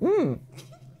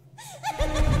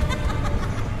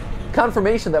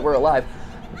 Confirmation that we're alive.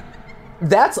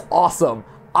 That's awesome.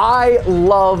 I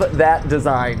love that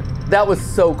design. That was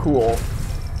so cool.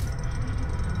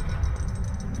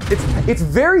 It's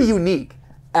very unique,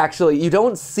 actually. You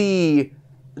don't see,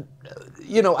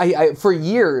 you know, I for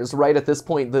years, right at this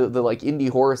point, the like indie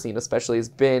horror scene especially has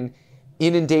been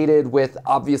inundated with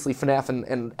obviously FNAF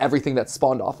and everything that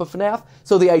spawned off of FNAF.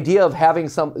 So the idea of having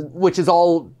which is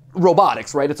all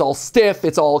robotics, right? It's all stiff,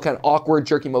 it's all kind of awkward,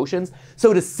 jerky motions.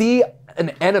 So to see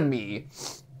an enemy,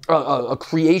 a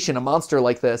creation, a monster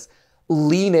like this,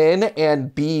 lean in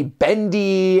and be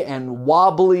bendy and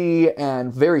wobbly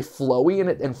and very flowy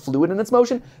and fluid in its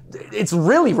motion, it's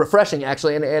really refreshing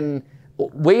actually, and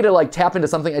way to like tap into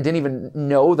something I didn't even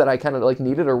know that I kind of like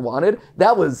needed or wanted.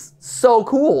 That was so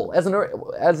cool as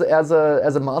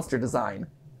a monster design.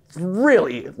 It's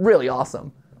really, really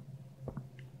awesome.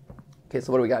 Okay,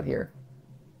 so what do we got here?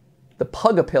 The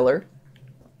Pug-a-Pillar.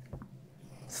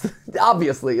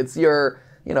 Obviously, it's your,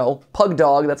 you know, pug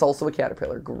dog that's also a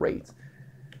caterpillar. Great.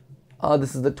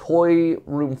 This is the toy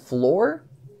room floor.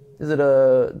 Is it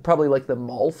probably like the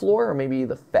mall floor or maybe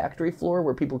the factory floor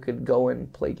where people could go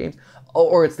and play games? Oh,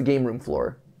 or it's the game room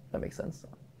floor. That makes sense.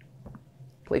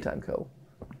 Playtime Co.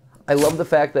 I love the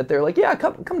fact that they're like, yeah,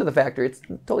 come to the factory. It's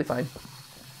totally fine.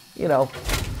 You know,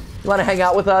 you want to hang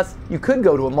out with us? You could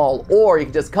go to a mall, or you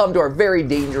could just come to our very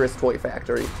dangerous toy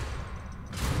factory.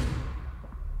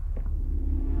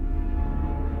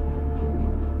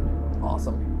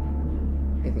 Awesome.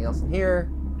 Anything else in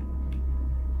here?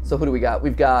 So who do we got?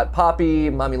 We've got Poppy,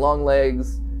 Mommy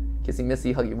Longlegs, Kissy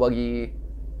Missy, Huggy Wuggy,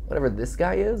 whatever this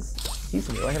guy is. He's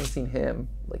new. I haven't seen him.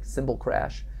 Like Cymbal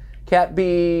Crash. Cat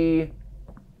Bee.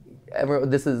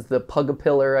 This is the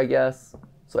Pug-a-Pillar, I guess.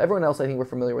 So everyone else I think we're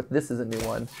familiar with. This is a new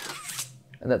one.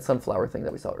 And that sunflower thing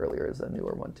that we saw earlier is a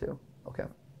newer one too. Okay.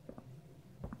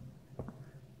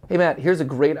 Hey Matt, here's a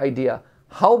great idea.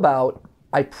 How about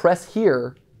I press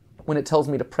here when it tells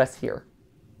me to press here?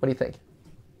 What do you think?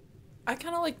 I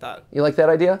kind of like that. You like that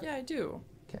idea? Yeah, I do.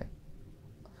 Okay.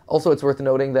 Also, it's worth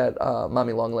noting that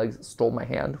Mommy Longlegs stole my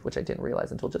hand, which I didn't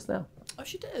realize until just now. Oh,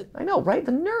 she did. I know, right?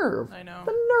 The nerve. I know.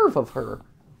 The nerve of her.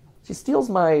 She steals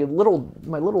my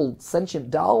little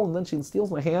sentient doll, and then she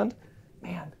steals my hand.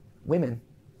 Man, women.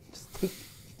 Just take...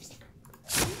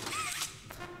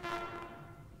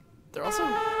 They're also...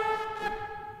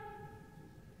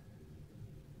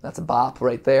 That's a bop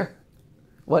right there.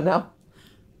 What now?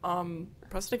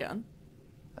 Press it again.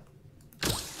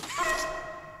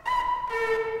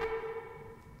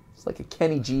 It's like a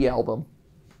Kenny G album.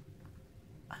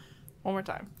 One more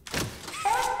time.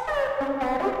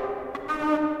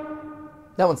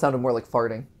 That one sounded more like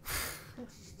farting.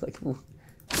 It's like, ooh.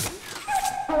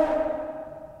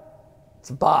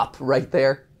 It's a bop right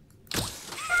there.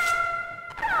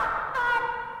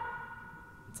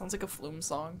 Sounds like a Flume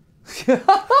song. This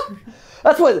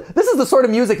is the sort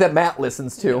of music that Matt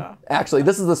listens to. Yeah. Actually,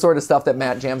 this is the sort of stuff that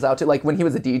Matt jams out to. Like when he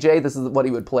was a DJ, this is what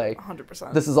he would play.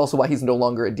 100%. This is also why he's no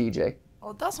longer a DJ.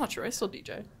 Oh, that's not true. I still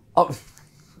DJ. Oh,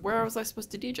 Where was I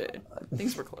supposed to DJ?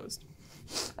 Things were closed.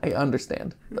 I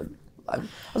understand. I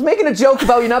was making a joke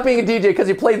about you not being a DJ because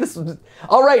you played this.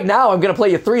 All right, now I'm going to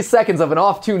play you 3 seconds of an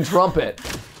off-tune trumpet.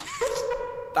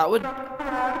 That would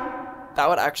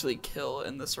actually kill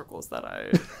in the circles that I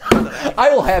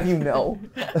I will have you know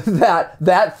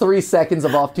that 3 seconds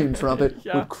of off-tune trumpet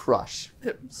Yeah. would crush.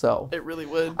 So It really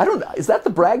would. I don't know. Is that the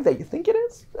brag that you think it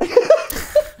is?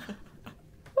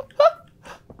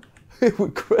 It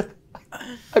would.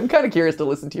 I'm kind of curious to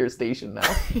listen to your station now.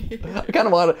 I kind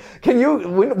of want to. Can you?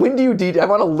 When do you DJ? I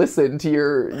want to listen to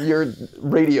your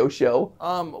radio show.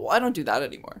 Well, I don't do that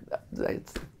anymore.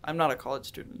 It's, I'm not a college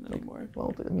student anymore.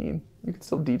 well, I mean, you can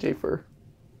still DJ for.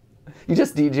 You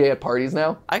just DJ at parties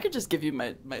now? I could just give you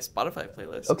my Spotify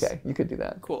playlist. Okay, you could do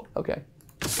that. Cool. Okay.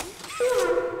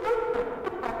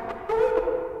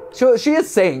 She is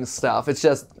saying stuff. It's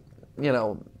just, you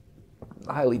know,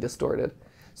 highly distorted.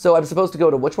 So I'm supposed to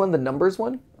go to which one? The numbers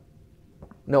one?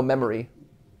 No, memory.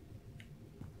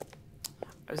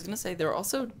 I was going to say they're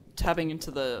also tapping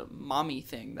into the mommy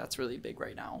thing that's really big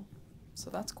right now. So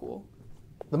that's cool.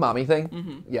 The mommy thing?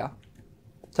 Mm-hmm. Yeah.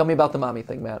 Tell me about the mommy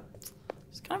thing, Matt.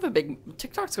 It's kind of a big...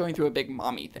 TikTok's going through a big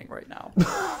mommy thing right now.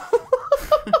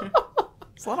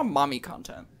 It's a lot of mommy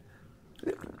content.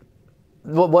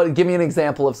 What? Give me an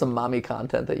example of some mommy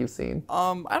content that you've seen.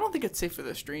 I don't think it's safe for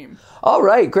the stream. All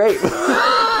right, great.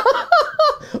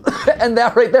 And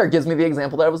that right there gives me the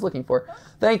example that I was looking for.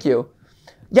 Thank you.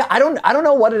 Yeah, I don't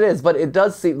know what it is, but it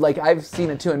does seem like I've seen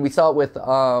it too, and we saw it with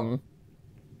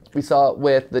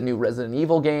the new Resident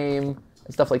Evil game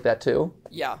and stuff like that too.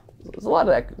 Yeah. There's a lot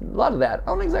of that. I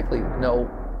don't exactly know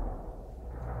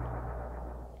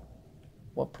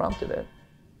what prompted it.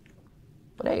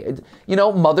 But hey, you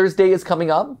know, Mother's Day is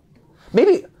coming up.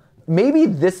 Maybe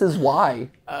this is why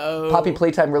Poppy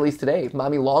Playtime released today.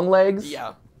 Mommy Longlegs.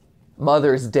 Yeah.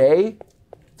 Mother's Day.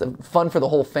 It's a fun for the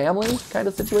whole family kind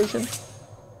of situation.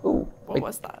 Ooh. What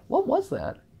was that? What was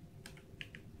that?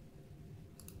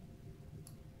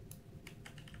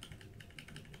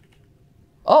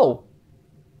 Oh.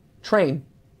 Train.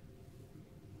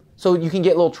 So you can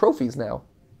get little trophies now.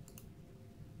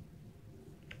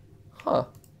 Huh.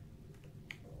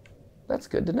 That's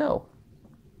good to know.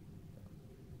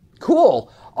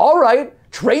 Cool. All right.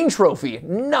 Train trophy.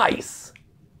 Nice.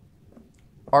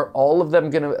 Are all of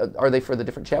them are they for the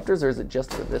different chapters or is it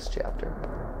just for this chapter?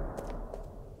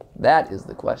 That is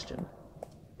the question.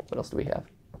 What else do we have?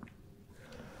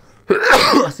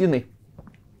 Excuse me.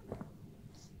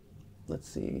 Let's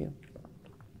see.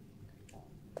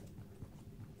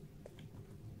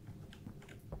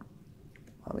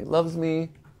 Mommy loves me.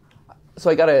 So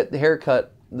I got a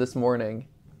haircut this morning,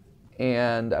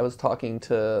 and I was talking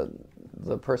to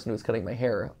the person who was cutting my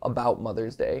hair about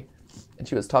Mother's Day, and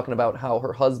she was talking about how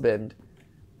her husband,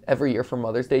 every year for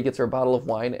Mother's Day, gets her a bottle of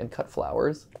wine and cut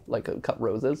flowers, like cut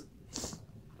roses.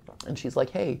 And she's like,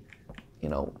 hey, you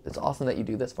know, it's awesome that you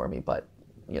do this for me, but,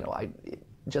 you know, I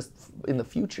just in the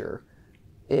future,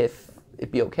 if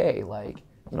it'd be okay, like,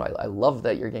 you know, I love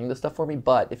that you're getting this stuff for me,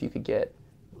 but if you could get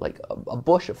like a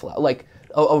bush of flower, like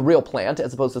a real plant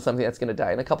as opposed to something that's going to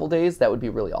die in a couple days, that would be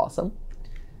really awesome.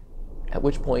 At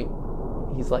which point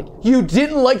he's like, you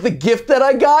didn't like the gift that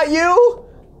I got you?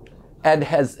 And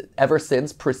has ever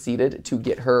since proceeded to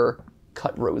get her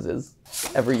cut roses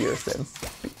every year since.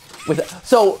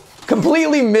 So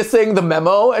completely missing the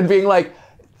memo and being like,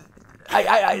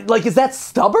 I like, is that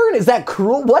stubborn? Is that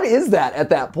cruel? What is that at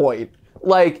that point?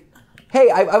 Like, hey,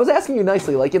 I was asking you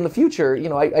nicely, like in the future, you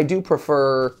know, I do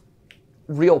prefer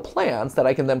real plants that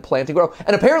I can then plant and grow.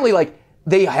 And apparently, like,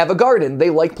 they have a garden. They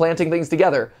like planting things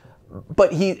together.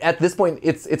 But at this point,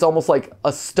 it's almost like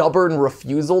a stubborn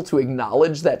refusal to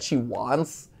acknowledge that she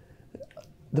wants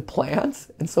the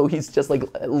plant. And so he's just like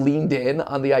leaned in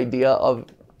on the idea of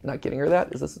not getting her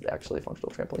that. Is this actually a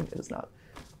functional trampoline? It is not.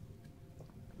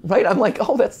 Right? I'm like,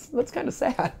 oh, that's kind of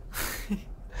sad.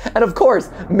 And of course,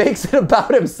 makes it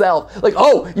about himself. Like,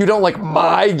 oh, you don't like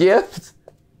my gift?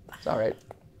 It's all right.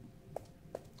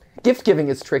 Gift giving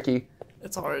is tricky.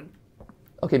 It's hard.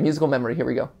 Okay, musical memory. Here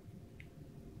we go.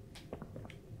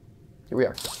 Here we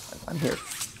are. I'm here.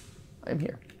 I'm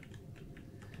here.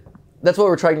 That's what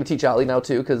we're trying to teach Ali now,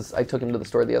 too, because I took him to the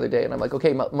store the other day, and I'm like,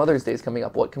 okay, Mother's Day is coming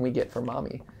up. What can we get for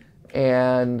Mommy?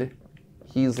 And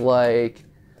he's like,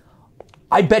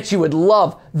 I bet you would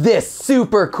love this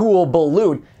super cool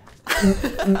balloon.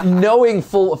 Knowing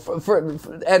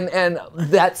and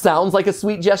that sounds like a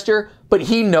sweet gesture, but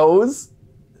he knows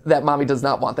that Mommy does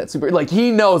not want that super. Like,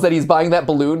 he knows that he's buying that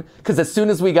balloon because as soon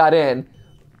as we got in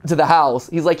to the house,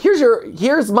 he's like,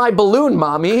 here's my balloon,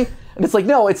 Mommy. And it's like,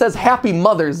 no, it says Happy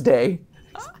Mother's Day.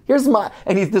 Here's my,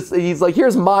 and he's like,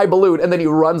 here's my balloon, and then he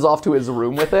runs off to his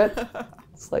room with it.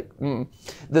 It's like,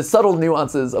 the subtle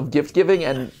nuances of gift giving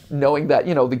and knowing that,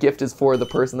 you know, the gift is for the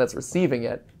person that's receiving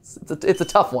it. It's a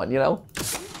tough one, you know?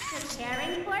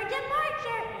 Preparing for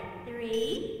departure in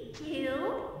 3, 2,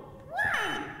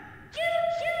 1.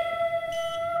 Choo-choo!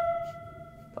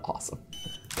 Awesome.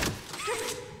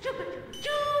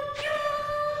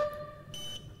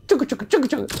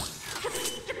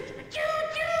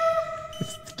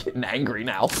 Getting angry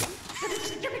now.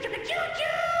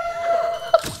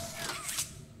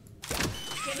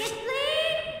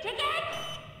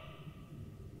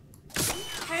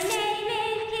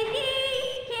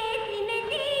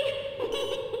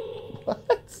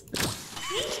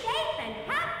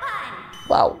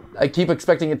 Wow, I keep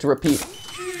expecting it to repeat.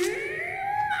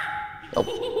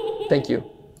 Oh, thank you.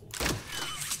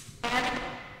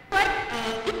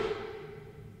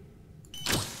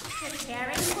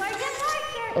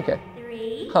 Okay.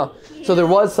 Huh. So there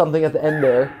was something at the end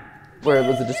there where it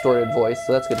was a distorted voice,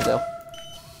 so that's good to know.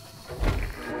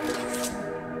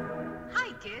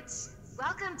 Hi, kids.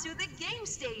 Welcome to the game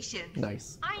station.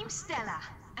 Nice. I'm Stella,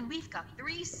 and we've got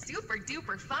 3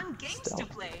 super-duper fun games to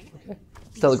play. Okay.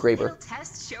 Stella These Graber. little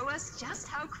tests show us just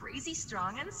how crazy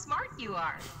strong and smart you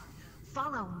are.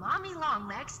 Follow Mommy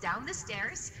Longlegs down the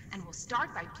stairs, and we'll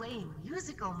start by playing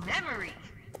musical memory.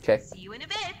 Okay. See you in a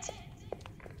bit.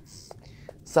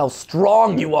 It's how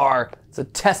strong you are. It's a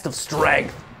test of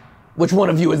strength. Which one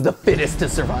of you is the fittest to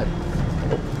survive?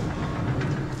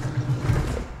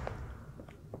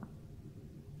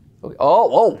 Okay.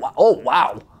 Oh,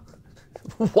 wow.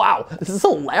 Wow, this is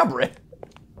elaborate.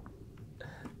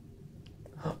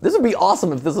 This would be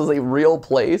awesome if this was a real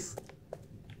place.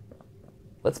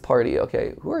 Let's party.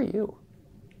 Okay, who are you?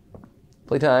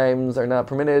 Playtimes are not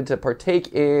permitted to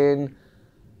partake in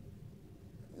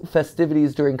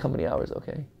festivities during company hours.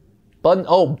 Okay.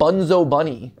 Bunzo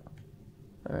Bunny.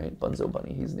 All right, Bunzo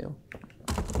Bunny. He's new.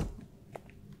 Okay,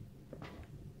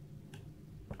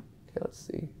 let's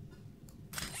see.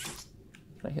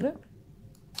 Can I hit it?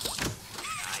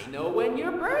 I know when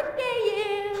your birthday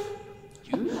is.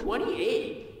 June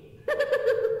 28th.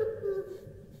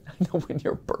 I know when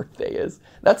your birthday is.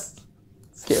 That's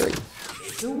scary.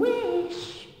 Make a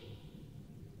wish.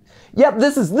 Yep,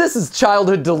 this is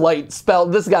childhood delight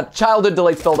spelled. This has got childhood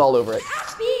delight spelled all over it.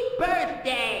 Happy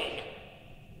birthday.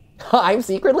 I'm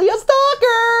secretly a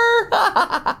stalker.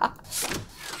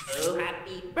 Oh,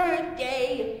 happy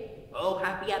birthday. Oh,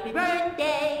 happy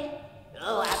birthday.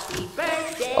 Oh, happy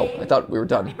birthday. Oh, I thought we were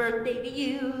done. Happy birthday to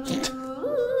you.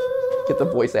 Get the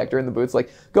voice actor in the booth, like,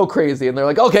 go crazy. And they're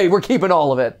like, okay, we're keeping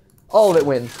all of it. All of it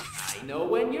wins. I know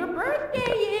when your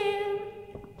birthday is.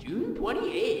 June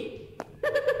 28th.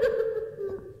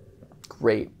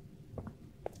 Great.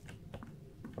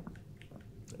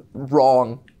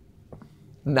 Wrong.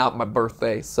 Not my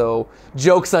birthday, so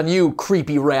joke's on you,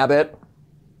 creepy rabbit.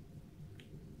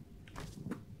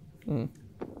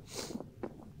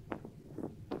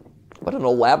 What an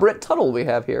elaborate tunnel we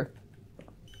have here.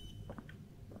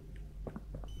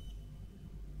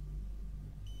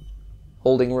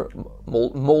 Holding room,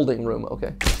 molding room,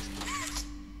 okay.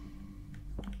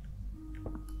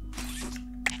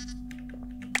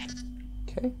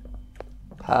 Okay.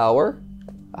 Power.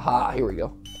 Aha, here we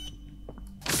go.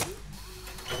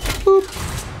 Boop.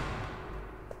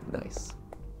 Nice.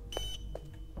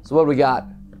 So what do we got?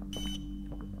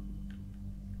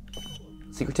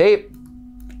 Secret tape?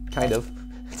 Kind of.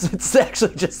 It's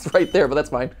actually just right there, but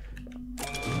that's fine.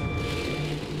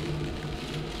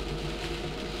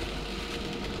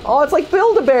 Oh, it's like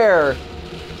Build-A-Bear!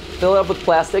 Fill it up with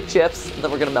plastic chips, and then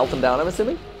we're gonna melt them down, I'm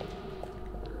assuming?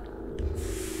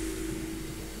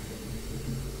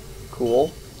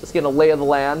 Cool. Just getting a lay of the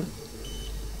land.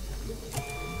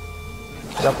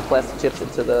 Drop the plastic chips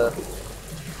into the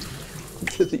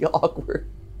awkward.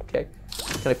 Okay.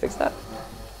 Can I fix that?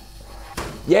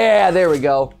 Yeah, there we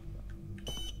go.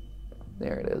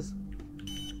 There it is.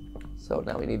 So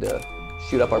now we need to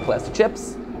shoot up our plastic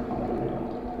chips.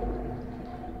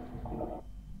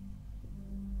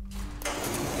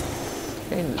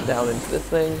 Okay, down into this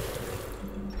thing.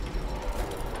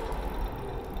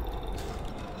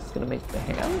 It's gonna make the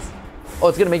hands. Oh,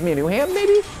 it's gonna make me a new hand,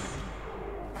 maybe?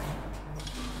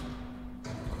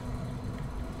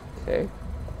 Okay.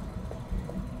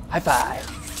 High five.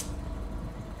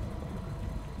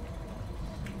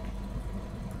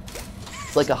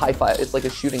 It's like a high five. It's like a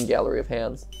shooting gallery of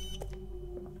hands.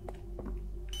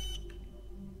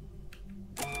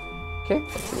 Okay,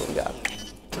 let's see what we got.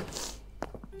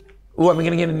 Ooh, am I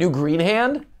gonna get a new green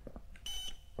hand?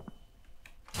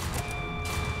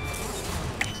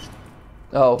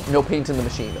 Oh, no paint in the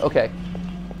machine. Okay.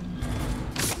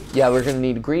 Yeah, we're gonna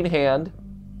need a green hand.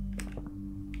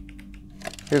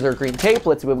 Here's our green tape.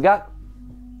 Let's see what we got.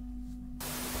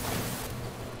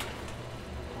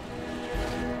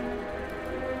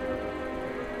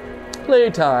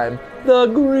 Playtime, the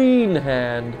green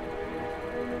hand.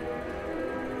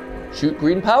 Shoot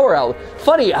green power outlet.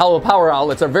 Funny how power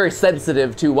outlets are very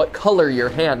sensitive to what color your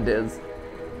hand is.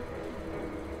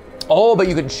 Oh, but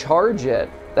you can charge it.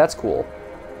 That's cool.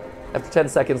 After 10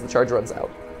 seconds, the charge runs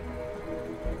out.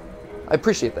 I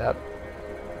appreciate that.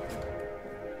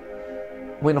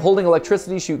 When holding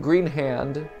electricity, shoot green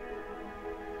hand.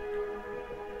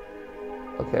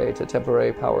 Okay, to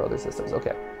temporary power other systems.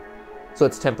 Okay. So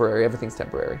it's temporary. Everything's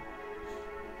temporary.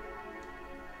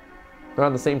 They're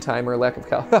on the same timer. Lack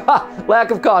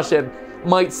of caution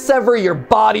might sever your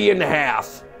body in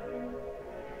half.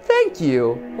 Thank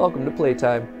you. Welcome to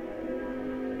Playtime.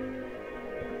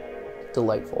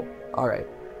 Delightful. All right.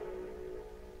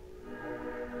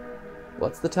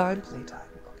 What's the time? Playtime.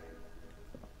 Okay.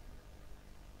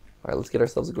 All right, let's get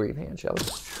ourselves a green hand, shall we?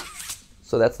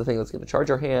 So that's the thing that's going to charge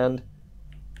our hand.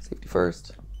 Safety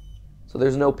first. So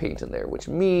there's no paint in there, which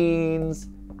means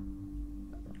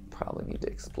probably need to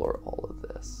explore all of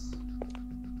this.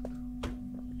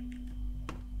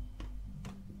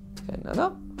 Okay,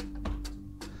 no.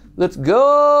 Let's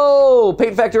go!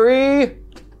 Paint factory!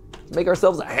 Let's make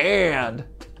ourselves a hand.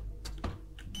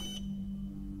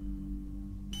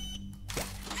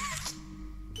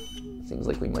 Seems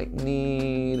like we might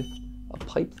need a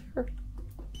pipe there.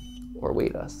 Or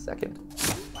wait a second.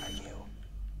 Where are you?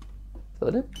 Fill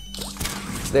it in.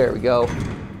 There we go.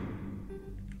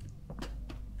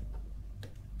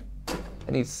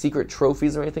 Any secret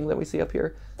trophies or anything that we see up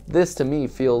here? This to me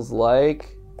feels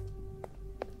like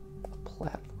a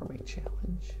platforming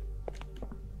challenge.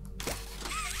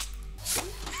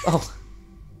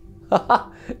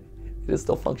 Oh. It is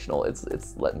still functional. It's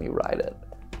letting me ride it.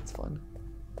 It's fun.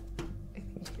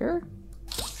 Anything here?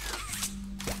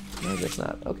 No, I guess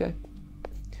not. Okay.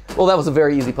 Well, that was a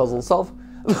very easy puzzle to solve.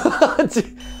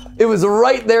 It was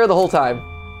right there the whole time.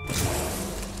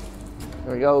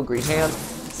 There we go, green hand.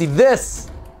 See, this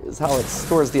is how it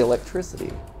stores the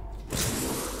electricity.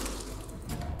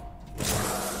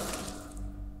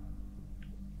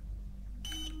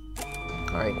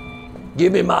 All right,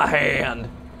 give me my hand.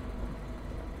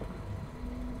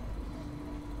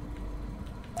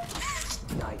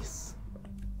 Nice.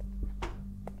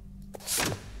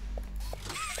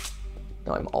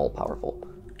 Now I'm all powerful.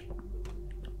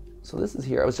 So this is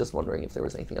here. I was just wondering if there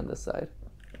was anything on this side.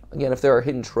 Again, if there are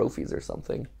hidden trophies or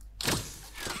something.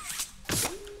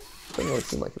 Doesn't really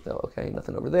seem like it though. Okay,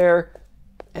 nothing over there.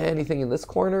 Anything in this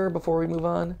corner before we move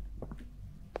on?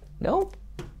 No?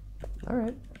 All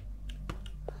right.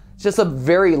 It's just a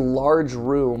very large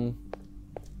room.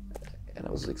 And I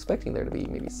was expecting there to be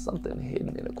maybe something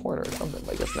hidden in a corner or something,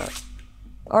 but I guess not.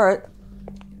 All right.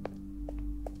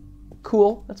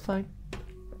 Cool, that's fine.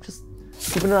 Just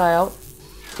keeping an eye out.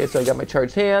 Okay, so I got my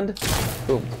charged hand.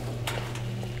 Boom.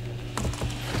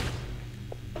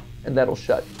 And that'll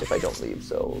shut if I don't leave,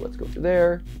 so let's go through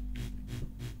there.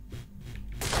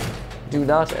 Do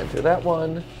not enter that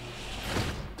one.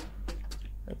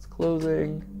 That's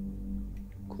closing.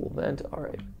 Cool vent, all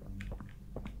right.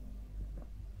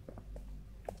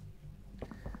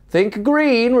 Think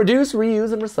green, reduce,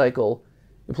 reuse, and recycle.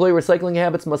 Employee recycling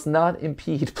habits must not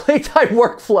impede playtime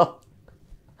workflow.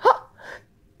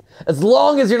 As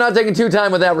long as you're not taking too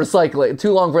long for that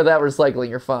recycling,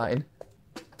 you're fine.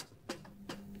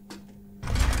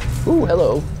 Ooh,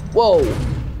 hello. Whoa.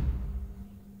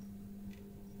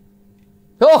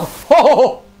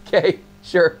 Oh, okay,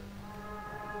 sure.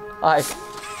 Hi.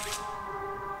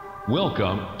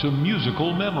 Welcome to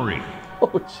Musical Memory. Oh,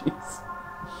 jeez.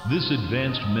 This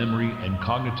advanced memory and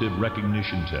cognitive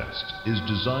recognition test is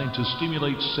designed to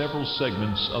stimulate several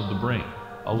segments of the brain,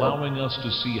 allowing us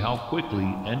to see how quickly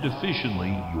and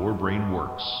efficiently your brain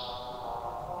works.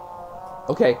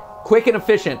 Okay, quick and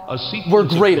efficient. A sequence We're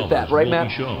great of at that, colors right, will Matt?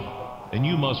 be shown, and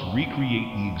you must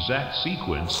recreate the exact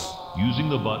sequence using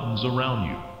the buttons around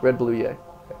you. Red, blue, yay.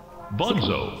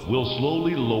 Bunzo will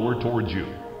slowly lower towards you.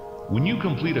 When you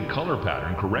complete a color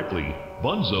pattern correctly,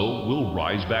 Bunzo will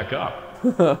rise back up.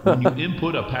 When you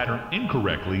input a pattern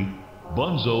incorrectly,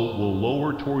 Bunzo will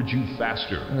lower towards you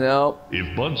faster. No.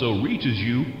 If Bunzo reaches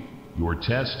you, your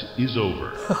test is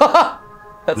over.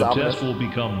 That's the ominous. test will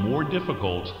become more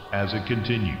difficult as it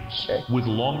continues, Okay. with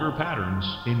longer patterns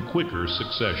in quicker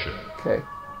succession. Okay.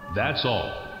 That's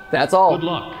all. That's all. Good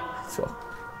luck. So,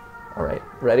 all right,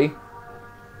 ready?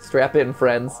 Strap in,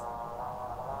 friends.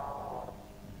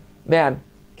 Man,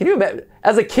 can you imagine?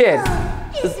 As a kid.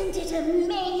 Isn't it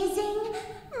amazing?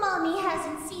 Mommy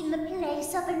hasn't seen the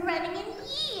place up and running in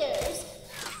years.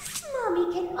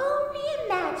 Mommy can only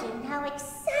imagine how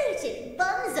excited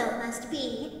Bunzo must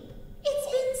be. It's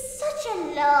been such a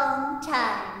long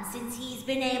time since he's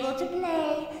been able to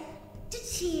play, to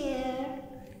cheer,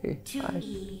 to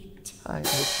eat. Hi.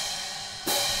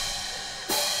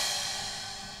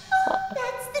 Oh,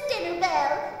 that's the dinner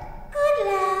bell. Good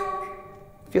luck.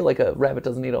 feel like a rabbit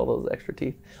doesn't need all those extra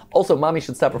teeth. Also, mommy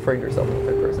should stop referring to herself in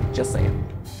the third person. Just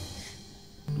saying.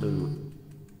 Blue.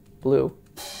 Blue.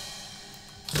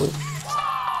 Blue.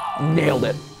 Nailed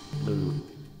it. Blue.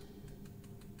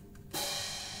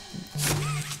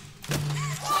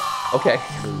 Okay.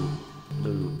 Blue.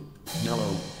 Blue.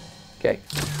 Yellow. Okay.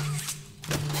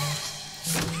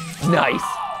 Nice.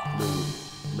 Blue.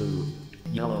 Blue.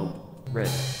 Yellow. Red.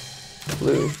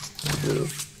 Blue. Blue.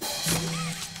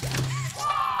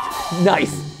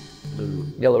 Nice. Blue.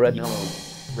 Yellow, red. Yellow.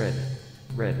 Red.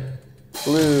 Red.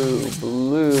 Blue.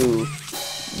 Blue.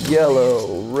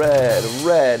 Yellow. Red.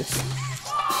 Red.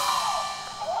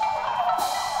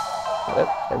 What?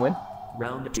 I win?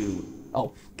 Round 2.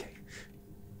 Oh, okay.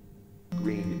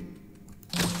 Green.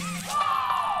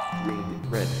 Green.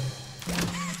 Red.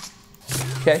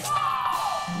 Okay.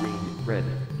 Green. Red.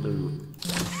 Blue.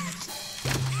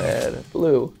 Red.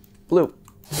 Blue. Blue.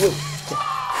 Blue. Okay.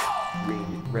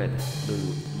 Green. Red.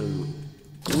 Blue. Blue.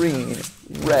 Green.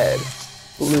 Red.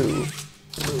 Blue.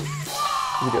 Blue.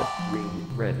 What are we doing? Green.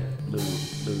 Red. Blue.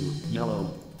 Blue.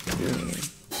 Yellow. Green.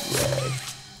 Red.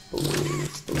 Blue.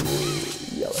 Blue.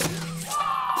 Yellow.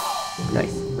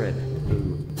 Nice. Red.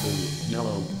 Blue. Blue.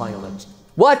 Yellow. Violet.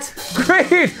 What?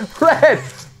 Green, red,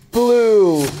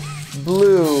 blue,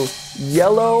 blue,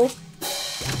 yellow,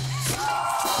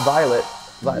 violet,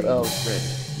 violet. Oh, Red.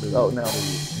 Blue. oh no.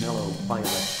 Blue. Yellow.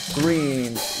 Violet.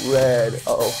 Green, red.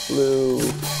 Oh, blue,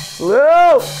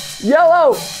 blue,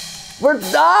 yellow. We're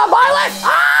violet.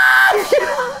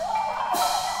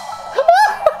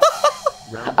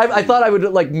 Round I thought I would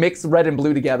like mix red and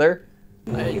blue together,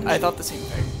 I thought the same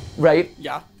thing. right?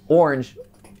 Yeah. Orange,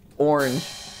 orange,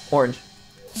 orange,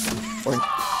 orange,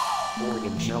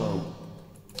 Orange. Yellow.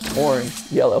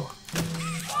 orange, yellow,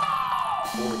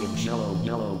 Orange. Yellow.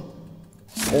 Yellow.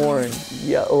 orange,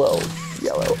 yellow,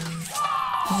 yellow.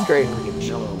 This is great. Orange.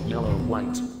 Yellow. Yellow.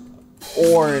 White.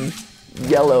 Orange,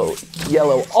 yellow,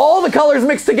 yellow. All the colors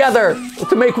mixed together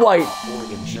to make white.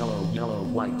 Orange. Yellow. Yellow.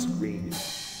 White. Green.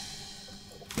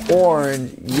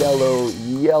 Orange, yellow,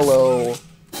 yellow,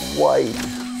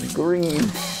 white,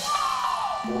 green. Orange.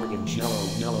 Yellow.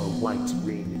 Yellow. White.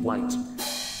 Green. White.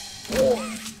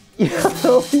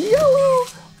 Yellow, yellow,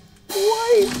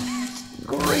 white,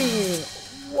 green,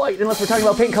 white. Unless we're talking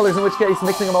about paint colors, in which case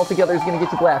mixing them all together is going to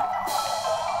get you black.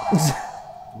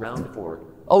 Round 4.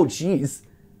 Oh, jeez.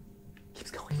 Keeps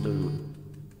going.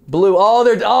 Blue. Blue.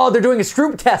 They're doing a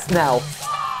Stroop test now.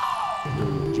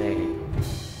 Blue. J.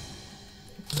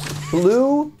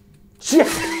 Blue. J.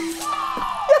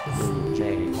 Blue.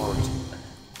 J. Heart.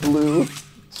 Blue.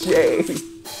 J.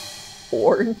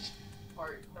 Orange.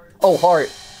 Oh, heart.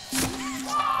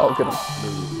 Oh, good one.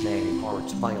 Blue. J.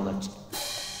 Heart. Violet.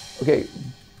 Okay.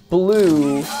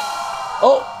 Blue.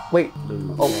 Oh, wait.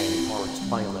 Blue. Oh. J. Heart.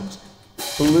 Violet.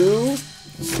 Blue.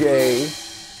 J.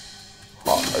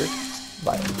 Heart.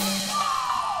 Violet.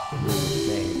 Blue. J.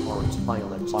 Heart.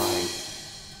 Violet.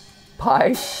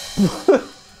 Pie.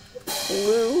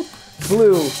 Blue.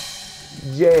 Blue.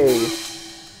 J.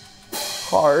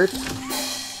 Heart.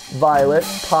 Violet.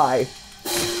 Pie.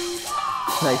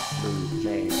 Nice. Blue.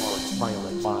 J. Heart.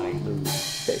 Violet. Blue.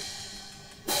 Okay.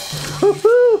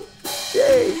 Woohoo! J.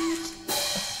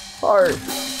 Heart.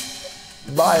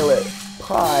 Violet.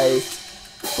 Pie.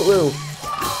 Blue.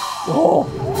 Oh.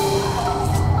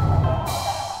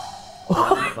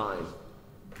 Round 5.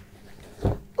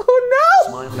 Oh no!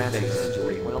 Smile magic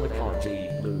century. Well, G.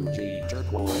 Blue. G.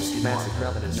 Turquoise. Massive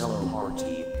crevice. Yellow heart.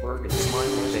 T. Bergen. Smile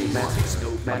magic. Massive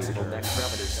snow. Massive neck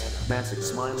crevice. Massive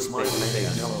smile. Smile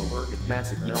magic. Yellow Bergen.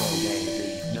 Massive yellow.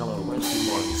 G. Yellow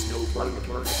rescue mark. Snow blanket.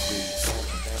 Bergen.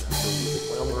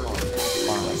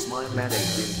 Blue. Smile magic.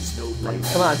 Snow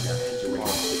blanket. Come on.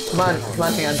 Come on. Come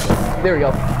on, hands. There we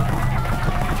go.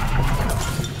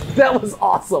 That was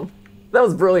awesome. That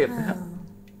was brilliant.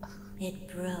 Oh, it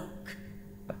broke.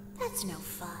 That's no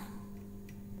fun.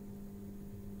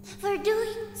 For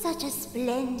doing such a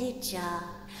splendid job,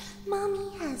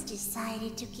 Mommy has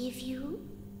decided to give you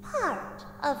part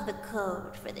of the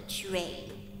code for the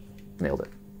trade. Nailed it.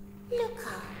 Look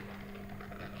up,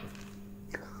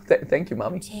 Thank you,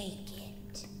 Mommy. take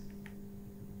it.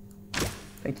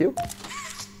 Thank you.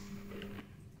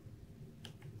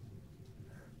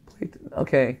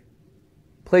 Okay.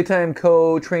 Playtime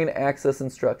co-train access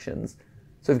instructions.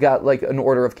 So we've got like an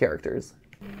order of characters.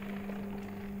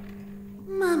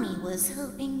 Mommy was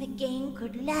hoping the game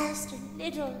could last a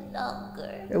little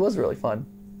longer. It was really fun.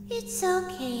 It's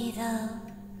okay though.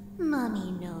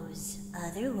 Mommy knows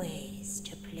other ways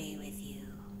to play with you.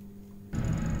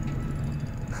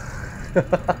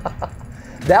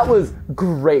 That was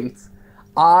great.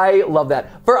 I love that.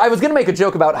 I was gonna make a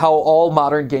joke about how all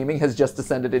modern gaming has just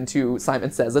descended into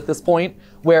Simon Says at this point,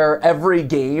 where every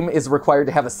game is required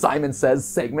to have a Simon Says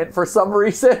segment for some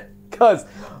reason. Because,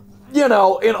 you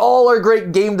know, in all our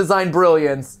great game design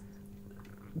brilliance,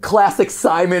 classic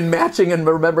Simon matching and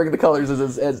remembering the colors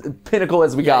is as pinnacle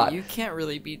as we got. You can't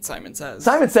really beat Simon Says.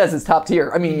 Simon Says is top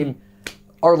tier. I mean,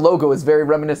 our logo is very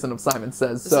reminiscent of Simon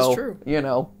Says. This so, is true. You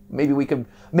know, maybe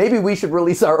we should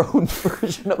release our own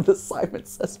version of the Simon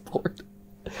Says board.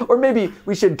 Or maybe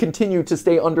we should continue to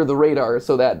stay under the radar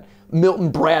so that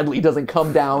Milton Bradley doesn't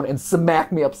come down and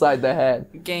smack me upside the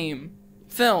head. Game.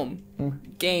 Film.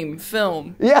 Game.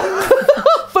 Film. Yeah.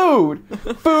 Food,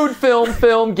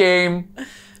 film, game.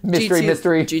 Mystery.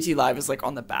 GTLive is like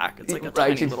on the back. It's like a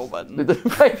Right, tiny little button.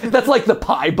 Right, that's like the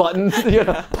pie button. You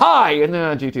know, pie, and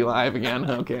GTLive again.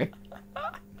 Okay.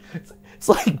 It's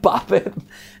like bop it.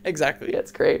 Exactly. Yeah,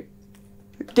 it's great.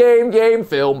 Game,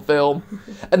 film.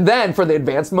 And then for the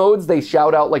advanced modes, they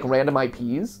shout out like random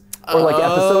IPs or like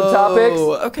episode topics.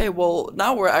 Okay, well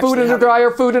now we're actually Food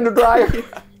in the dryer.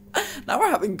 Now we're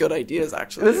having good ideas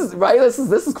actually. This is right. This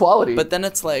is quality. But then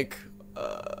it's like,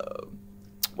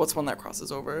 what's one that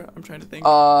crosses over? I'm trying to think.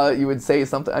 You would say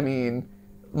something. I mean,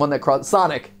 one that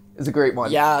Sonic is a great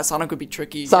one. Yeah, Sonic would be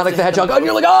tricky. Sonic the Hedgehog. And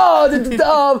you're like,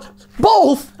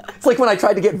 both. It's like when I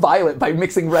tried to get Violet by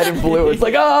mixing red and blue. It's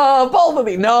like, both of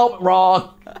me. No,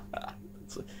 wrong.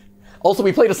 Also,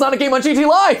 we played a Sonic game on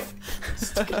GTLive.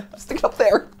 Stick it up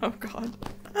there. Oh God.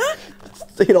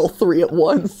 Hit all three at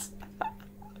once.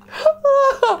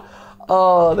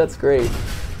 Oh, that's great.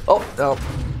 Oh, no.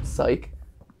 Psych.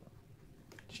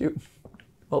 Shoot.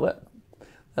 Well,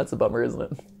 that's a bummer, isn't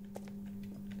it?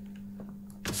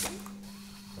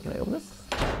 Can I open this?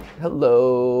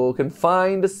 Hello.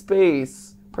 Confined to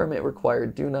space. Permit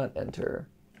required. Do not enter.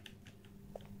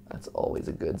 That's always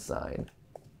a good sign.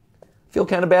 Feel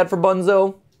kind of bad for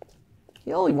Bunzo.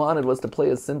 All he wanted was to play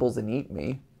his cymbals and eat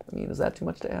me. I mean, is that too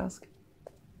much to ask?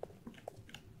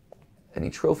 Any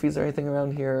trophies or anything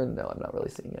around here? No, I'm not really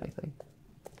seeing anything.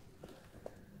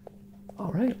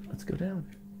 All right, let's go down.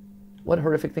 What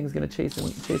horrific thing is going to chase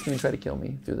me and try to kill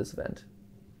me through this event?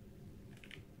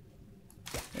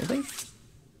 Anything?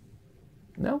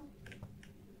 No?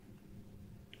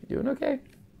 You doing okay?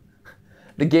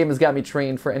 The game has got me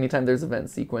trained for anytime there's event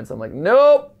sequence. I'm like,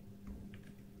 nope!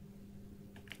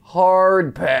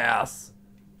 Hard pass.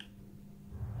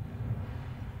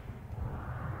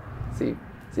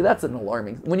 See, that's an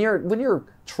alarming. When you're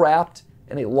trapped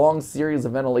in a long series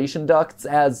of ventilation ducts,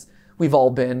 as we've all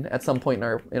been at some point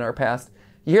in our past,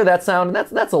 you hear that sound, and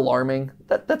that's alarming.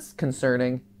 That's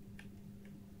concerning.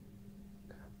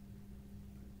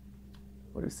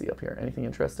 What do we see up here? Anything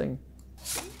interesting?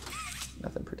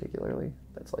 Nothing particularly.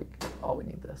 That's like, oh, we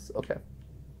need this. Okay.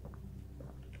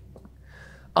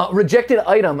 Rejected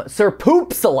item, Sir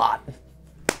Poops a lot.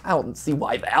 I don't see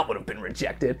why that would have been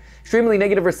rejected. Extremely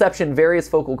negative reception, various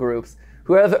focal groups.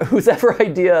 Whose ever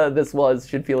idea this was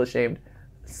should feel ashamed.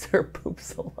 Sir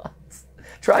Poops a lot.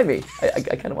 Try me. I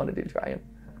kind of wanted to try him.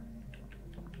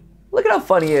 Look at how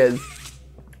fun he is.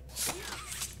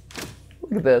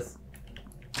 Look at this.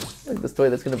 Look at this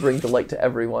toy that's going to bring delight to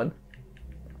everyone.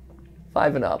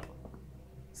 5 and up.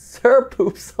 Sir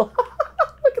Poops a lot.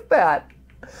 Look at that.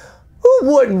 Who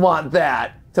wouldn't want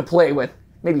that to play with?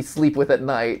 Maybe sleep with at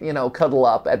night, you know, cuddle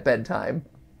up at bedtime.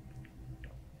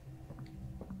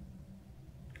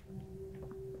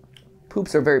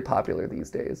 Poops are very popular these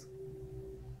days.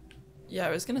 Yeah, I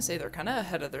was gonna say they're kind of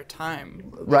ahead of their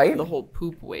time. Right? The whole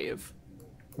poop wave.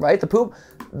 Right?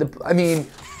 I mean,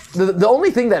 the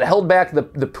only thing that held back the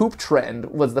poop trend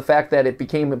was the fact that it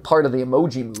became part of the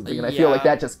Emoji Movie, and I feel like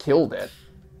that just killed it.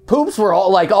 Poops were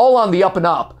all on the up and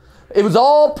up. It was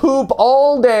all poop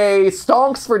all day,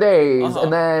 stonks for days,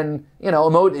 and then, you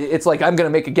know, it's like, I'm going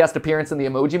to make a guest appearance in the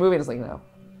Emoji Movie, and it's like, no.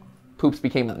 Poops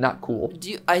became not cool.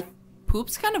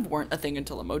 Poops kind of weren't a thing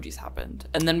until emojis happened.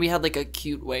 And then we had like a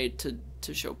cute way to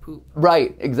show poop.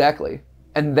 Right, exactly.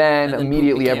 And then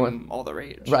immediately everyone... all the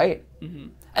rage. Right. Mm-hmm.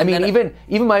 I mean,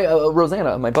 even my,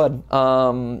 Rosanna, my bud,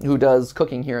 who does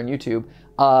cooking here on YouTube,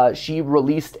 she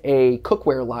released a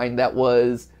cookware line that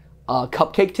was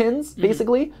cupcake tins,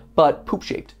 basically, but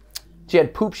poop-shaped. She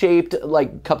had poop-shaped,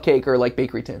 like, cupcake or, like,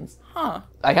 bakery tins. Huh.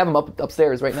 I have them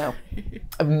upstairs right now.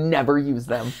 I've never used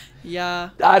them. Yeah.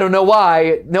 I don't know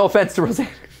why. No offense to Rosanna.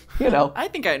 You know. I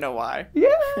think I know why. Yeah.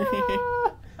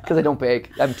 Because I don't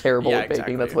bake. I'm terrible at baking.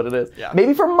 Exactly. That's what it is. Yeah.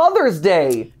 Maybe for Mother's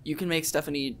Day. You can make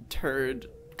Stephanie turd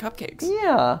cupcakes.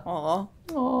 Yeah.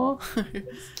 Aw.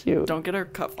 It's cute. Don't get her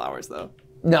cut flowers, though.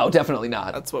 No, definitely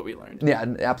not. That's what we learned. Yeah,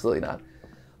 absolutely not.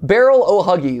 Barrel o'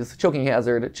 Huggies, choking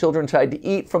hazard. Children tried to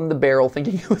eat from the barrel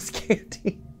thinking it was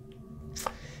candy.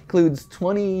 Includes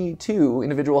 22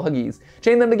 individual Huggies.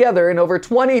 Chain them together in over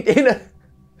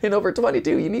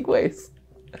 22 unique ways.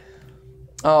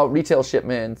 Retail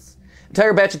shipments.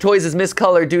 Entire batch of toys is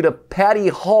miscolored due to Patty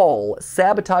Hall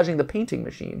sabotaging the painting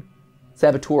machine.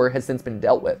 Saboteur has since been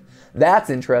dealt with. That's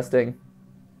interesting.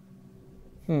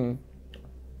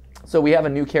 So we have a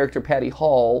new character, Patty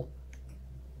Hall.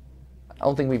 I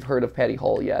don't think we've heard of Patty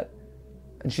Hall yet.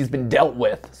 And she's been dealt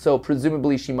with. So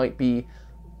presumably she might be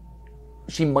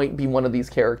one of these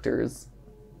characters.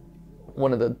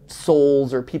 One of the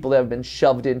souls or people that have been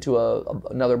shoved into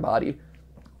another body.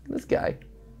 This guy.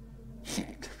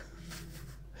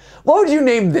 What would you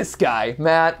name this guy,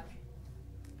 Matt?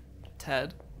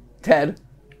 Ted. Ted.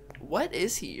 What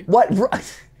is he? What?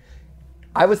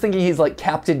 I was thinking he's like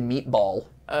Captain Meatball.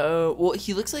 Oh, well,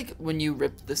 he looks like when you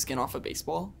ripped the skin off a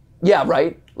baseball. Yeah,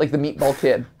 right? Like the Meatball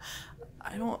Kid.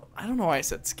 I don't know why I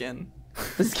said skin.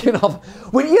 The skin off.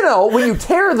 When you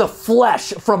tear the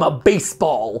flesh from a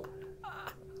baseball,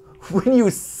 when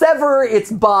you sever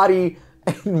its body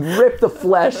and rip the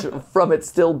flesh from its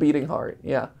still beating heart.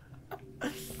 Yeah.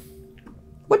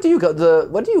 What do you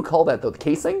call that though? The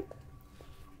casing?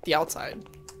 The outside.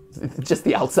 Just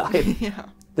the outside. Yeah.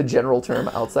 The general term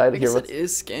outside. I guess it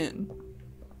is skin.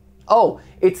 Oh,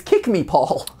 it's Kick Me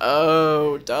Paul.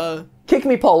 Oh, duh. Kick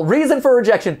Me Paul. Reason for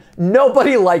rejection.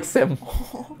 Nobody likes him.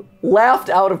 Laughed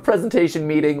out of presentation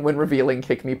meeting when revealing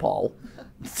Kick Me Paul.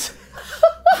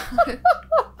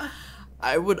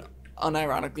 I would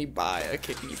unironically buy a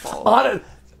Kick Me Paul. But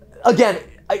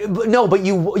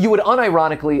you would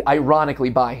ironically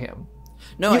buy him.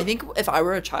 No, I think if I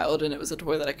were a child and it was a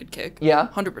toy that I could kick, yeah,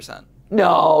 100%.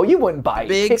 No, you wouldn't buy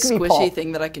big Kick Me Paul. squishy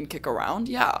thing that I can kick around.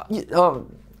 Yeah.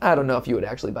 I don't know if you would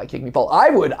actually buy Kick Me Paul. I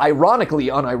would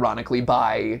unironically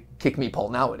buy Kick Me Paul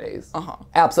nowadays.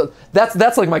 Absolutely.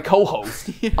 That's like my co-host.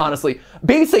 Yeah. Honestly,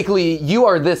 basically, you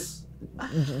are this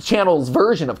channel's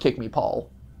version of Kick Me Paul.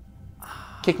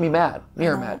 Kick Me Matt,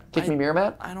 Mirror Matt. Kick Me Mirror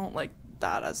Matt. I don't like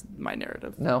that as my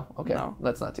narrative. No? Okay. No.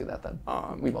 Let's not do that then.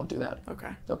 We won't do that. Okay.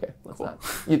 Okay, let's not.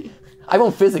 I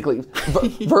won't physically.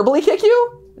 Verbally kick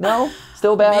you? No?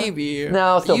 Still bad? Maybe.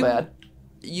 No, still bad.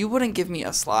 You wouldn't give me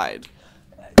a slide.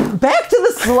 Back to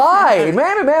the slide!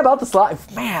 Man about the slide.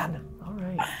 Man. All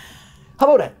right.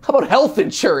 How about health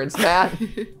insurance, Matt?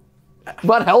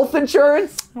 Want health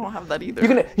insurance? I don't have that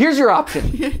either. Here's your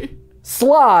option.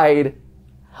 Slide,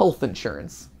 health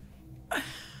insurance.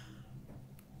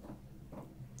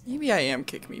 Maybe I am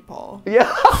Kick Me Paul.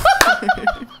 Yeah.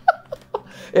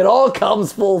 It all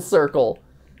comes full circle.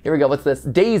 Here we go. What's this?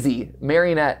 Daisy,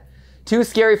 marionette. Too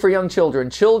scary for young children.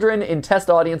 Children in test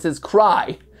audiences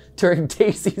cry during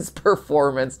Daisy's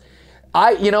performance.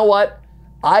 You know what?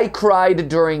 I cried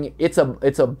during It's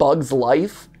a Bug's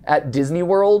Life at Disney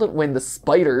World when the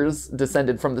spiders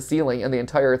descended from the ceiling and the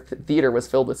entire theater was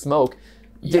filled with smoke.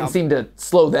 Didn't seem to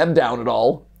slow them down at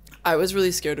all. I was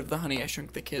really scared of the Honey, I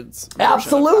Shrunk the Kids.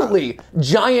 Absolutely.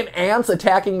 Giant ants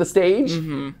attacking the stage.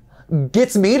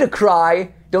 Gets me to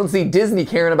cry. Don't see Disney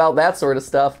caring about that sort of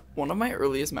stuff. One of my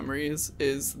earliest memories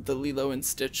is the Lilo and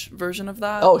Stitch version of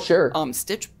that. Oh, sure.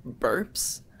 Stitch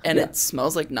burps, and it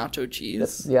smells like nacho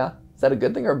cheese. Yeah. Is that a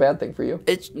good thing or a bad thing for you?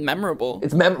 It's memorable.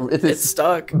 It's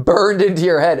stuck. Burned into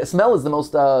your head. Smell is the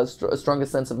most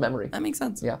strongest sense of memory. That makes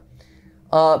sense. Yeah.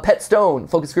 Pet Stone.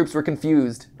 Focus groups were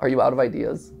confused. Are you out of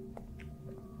ideas?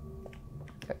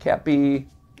 Got Cat B.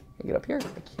 Can I get up here?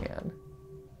 I can.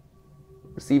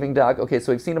 Receiving dock. Okay,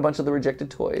 so we've seen a bunch of the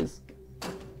rejected toys.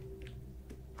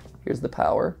 Here's the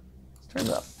power. Let's turn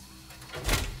it up.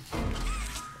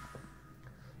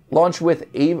 Lunch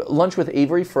with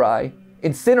Avery Fry.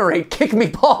 Incinerate. Kick Me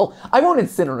Paul. I won't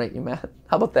incinerate you, Matt.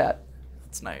 How about that?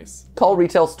 That's nice. Call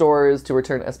retail stores to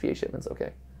return SPA shipments.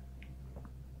 Okay.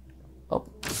 Oh.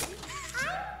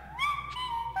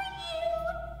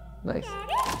 Nice.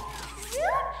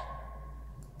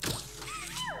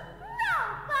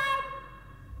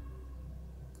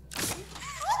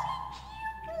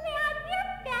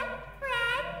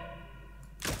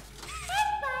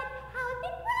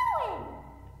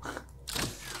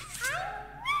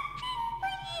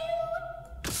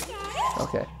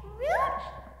 Okay.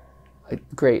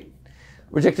 Great.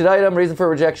 Rejected item, reason for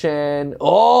rejection.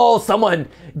 Oh, someone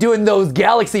doing those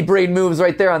galaxy brain moves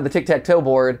right there on the tic-tac-toe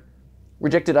board.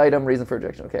 Rejected item, reason for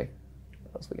rejection. Okay.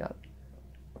 What else we got?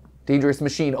 Dangerous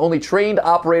machine. Only trained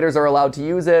operators are allowed to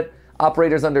use it.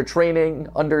 Operators under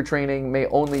training may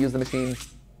only use the machine.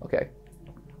 Okay.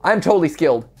 I'm totally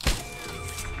skilled.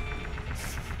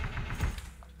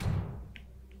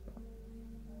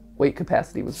 Weight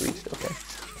capacity was reached. Okay.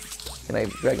 Can I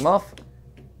drag him off?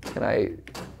 Can I?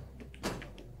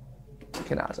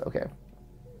 Cannot. Okay.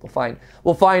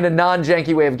 We'll find a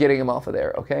non-janky way of getting him off of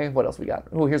there. Okay. What else we got?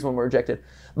 Oh, here's one more rejected.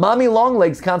 Mommy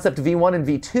Longlegs concept V1 and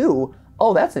V2.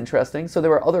 Oh, that's interesting. So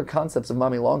there were other concepts of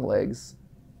Mommy Longlegs.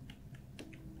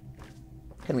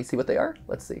 Can we see what they are?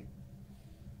 Let's see.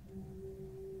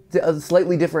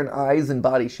 Slightly different eyes and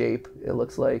body shape, it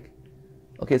looks like.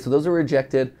 Okay, so those are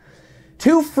rejected.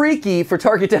 Too freaky for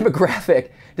target demographic.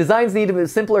 Designs need a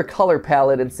simpler color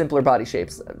palette and simpler body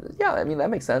shapes. Yeah, I mean, that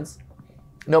makes sense.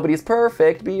 Nobody's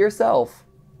perfect. Be yourself.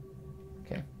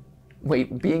 Okay.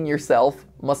 Wait, being yourself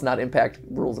must not impact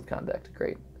rules of conduct.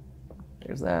 Great.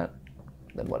 There's that.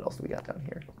 Then what else do we got down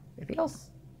here? Anything else?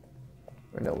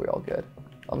 Or no, we're all good.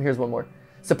 Here's one more.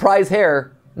 Surprise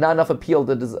hair. Not enough appeal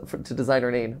to design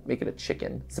her name. Make it a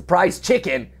chicken. Surprise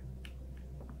chicken!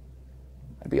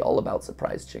 I'd be all about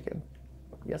surprise chicken.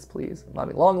 Yes, please.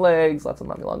 Mommy Longlegs. Lots of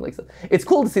Mommy Longlegs. It's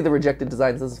cool to see the rejected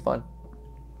designs. This is fun.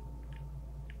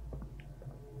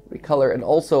 Recolor. And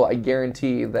also, I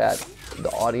guarantee that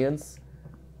the audience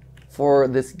for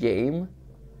this game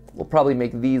will probably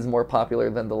make these more popular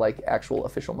than the like actual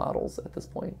official models at this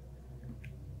point.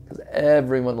 Because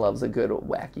everyone loves a good,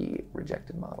 wacky,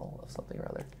 rejected model of something or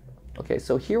other. Okay,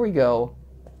 so here we go.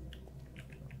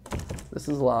 This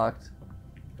is locked.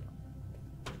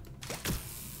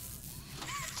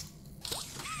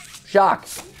 Shock!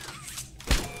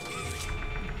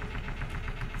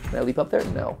 Can I leap up there?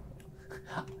 No.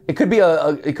 It could be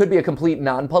a complete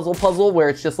non-puzzle puzzle where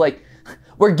it's just like,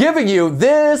 we're giving you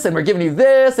this and we're giving you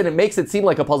this, and it makes it seem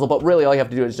like a puzzle, but really all you have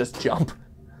to do is just jump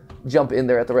in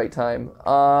there at the right time.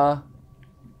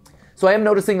 So I am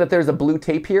noticing that there's a blue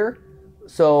tape here.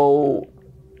 So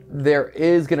there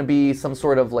is going to be some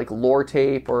sort of like lore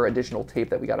tape or additional tape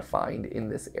that we got to find in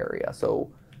this area.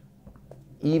 So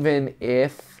even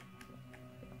if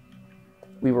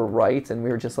we were right and we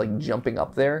were just like jumping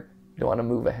up there, don't want to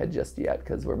move ahead just yet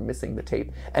because we're missing the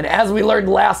tape. And as we learned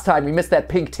last time, we missed that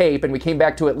pink tape and we came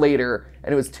back to it later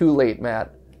and it was too late,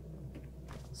 Matt.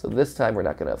 So this time we're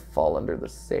not going to fall under the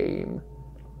same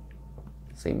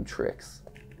tricks.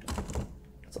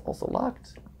 It's also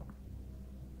locked.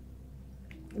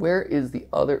 Where is the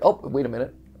other? Oh, wait a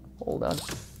minute. Hold on.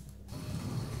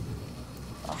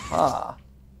 Aha.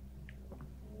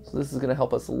 So this is going to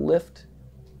help us lift.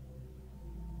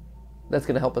 That's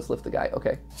going to help us lift the guy.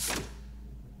 Okay.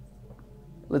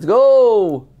 Let's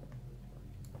go!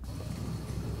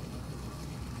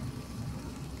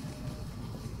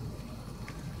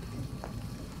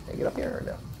 Can I get up here or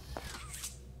no?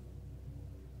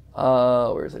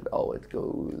 Where is it? Oh, it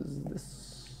goes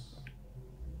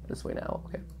this way now.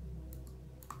 Okay.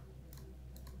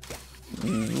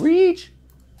 Reach!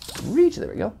 Reach! There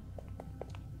we go.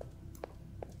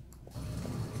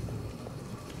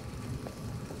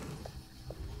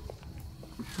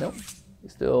 Nope. We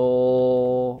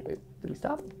still... Wait, did we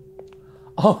stop?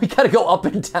 Oh, we gotta go up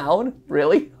and down?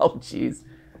 Really? Oh, jeez.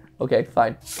 Okay,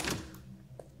 fine.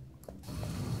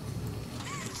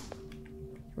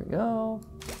 Here we go.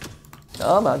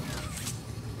 Come on.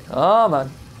 Come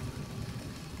on.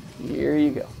 Here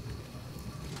you go.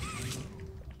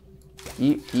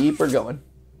 Keep her going.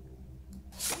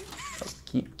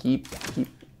 Keep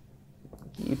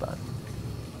on.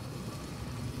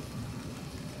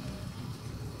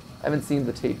 I haven't seen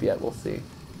the tape yet, we'll see.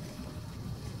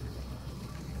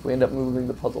 If we end up moving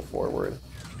the puzzle forward,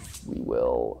 we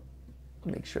will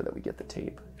make sure that we get the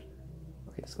tape.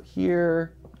 Okay, so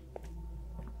here,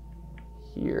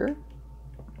 here.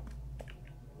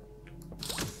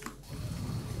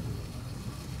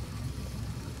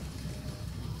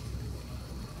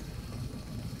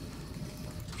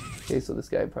 Okay, so this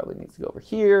guy probably needs to go over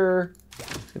here.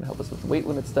 It's gonna help us with the weight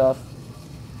limit stuff.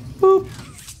 Boop.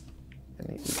 And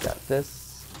we've got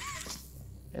this,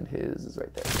 and his is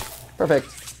right there. Perfect.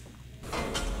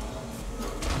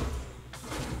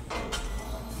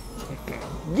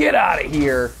 Get out of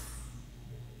here.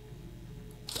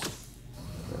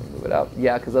 Let me move it out.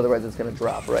 Yeah, because otherwise it's going to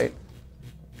drop, right?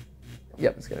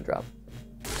 Yep, it's going to drop.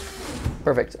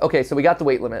 Perfect. Okay, so we got the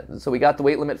weight limit. So we got the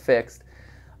weight limit fixed.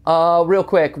 Real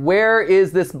quick, where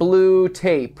is this blue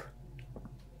tape?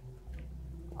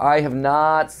 I have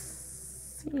not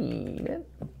seen it,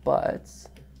 but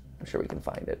I'm sure we can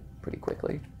find it pretty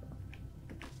quickly.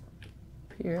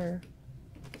 Up here.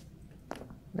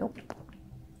 Nope.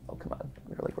 Oh, come on.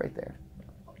 We're like right there.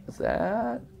 Is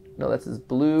that? No, that's his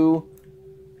blue.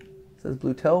 It says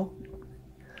blue toe.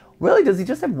 Really? Does he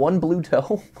just have one blue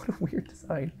toe? What a weird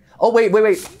design. Oh, wait.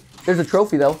 There's a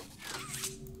trophy, though.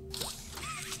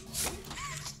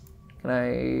 Can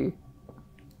I...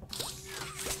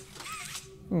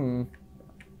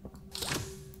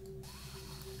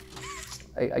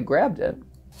 I grabbed it.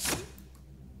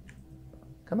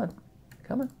 Come on.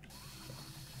 Come on.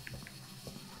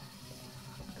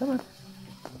 Come on.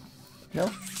 No?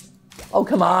 Oh,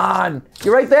 come on!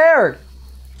 You're right there!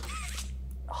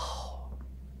 Oh.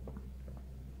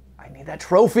 I need that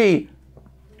trophy!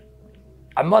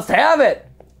 I must have it!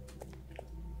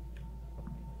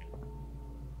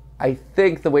 I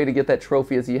think the way to get that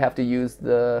trophy is you have to use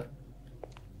the...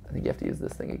 I think you have to use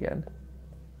this thing again.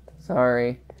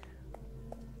 Sorry.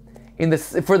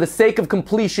 For the sake of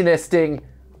completionisting,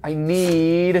 I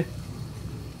need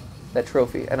that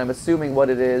trophy. And I'm assuming what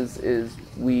it is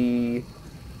we...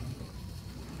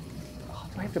 Oh,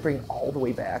 do I have to bring it all the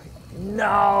way back?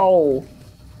 No!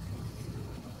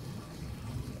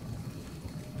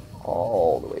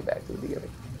 All the way back to the beginning.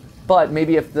 But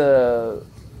maybe if the...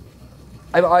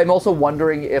 I'm also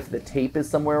wondering if the tape is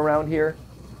somewhere around here.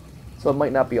 So it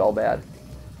might not be all bad.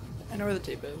 I know where the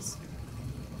tape is.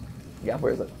 Yeah,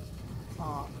 where is it?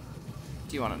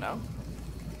 Do you want to know?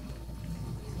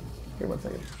 Here, 1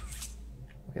 second.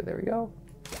 Okay, there we go.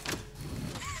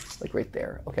 Like right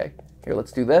there. Okay, here,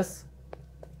 let's do this.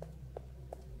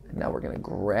 And now we're gonna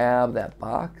grab that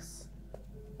box.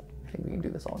 I think we can do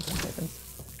this all in 10 seconds.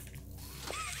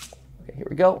 Okay, here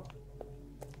we go.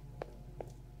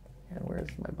 And where's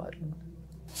my button?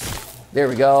 There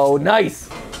we go, nice!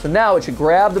 So now it should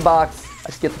grab the box.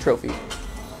 I should get the trophy.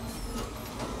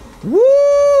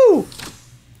 Woo!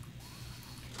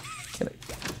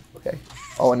 Okay.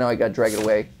 Oh, and now I gotta drag it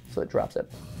away so it drops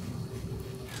it.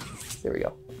 There we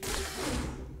go.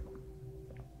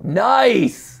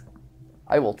 Nice!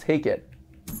 I will take it.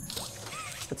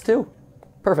 That's 2.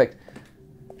 Perfect.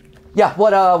 Yeah,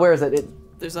 what, where is it?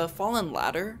 There's a fallen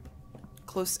ladder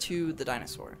close to the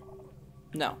dinosaur.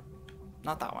 No,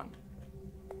 not that one.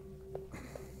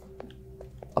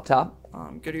 Up top?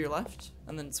 Go to your left,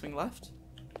 and then swing left.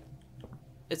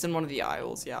 It's in one of the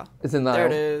aisles, yeah. It's in the There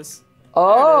aisle. it is.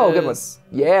 Oh, There it good one. is.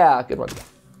 Yeah, good one.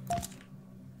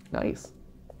 Nice.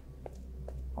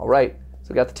 All right, so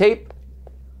we got the tape.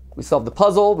 We solved the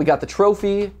puzzle. We got the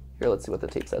trophy. Here, let's see what the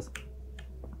tape says.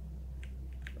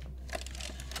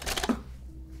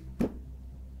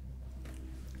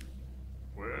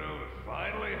 Well, it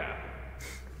finally happened.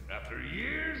 After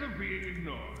years of being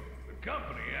ignored, the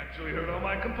company actually heard all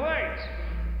my complaints.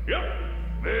 Yep,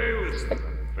 they listened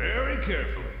very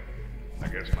carefully. I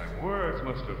guess my words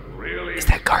must have really... Is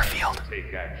that Garfield? to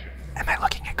take action. Am I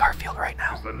looking at Garfield right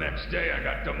now? 'Cause the next day I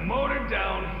got demoted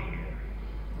down here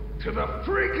to the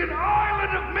freaking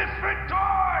island of misfit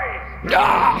toys!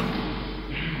 Ah!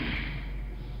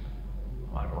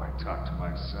 Why do I talk to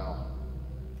myself?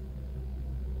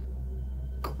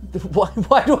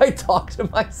 Why do I talk to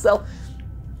myself?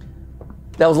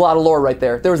 That was a lot of lore right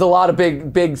there. There was a lot of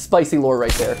big, spicy lore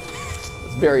right there.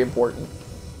 It's very important.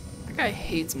 That guy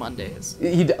hates Mondays.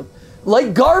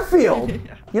 Like Garfield!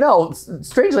 Yeah. You know,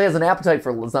 strangely has an appetite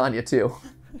for lasagna too.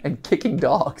 And kicking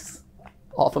dogs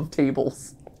off of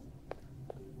tables.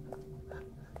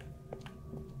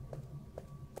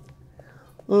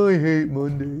 I hate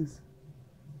Mondays.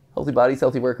 Healthy bodies,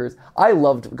 healthy workers. I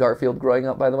loved Garfield growing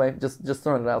up, by the way. Just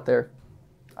throwing it out there.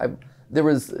 There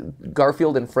was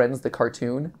Garfield and Friends, the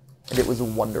cartoon, and it was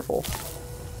wonderful.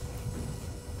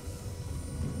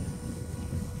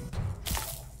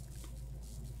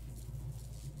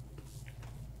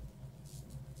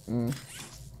 Okay,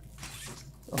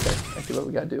 I see what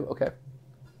we gotta do. Okay.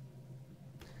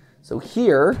 So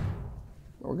here,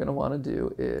 what we're gonna wanna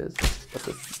do is, what's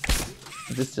this?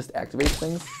 This just activates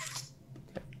things.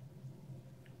 Okay.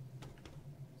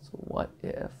 So what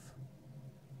if,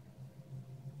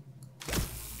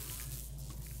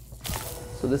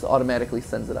 so this automatically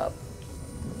sends it up.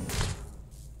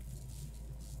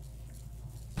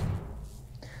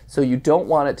 So you don't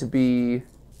want it to be,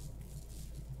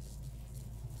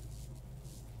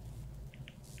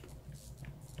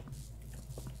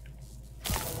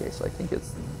 okay, so I think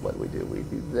it's, what do? We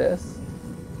do this.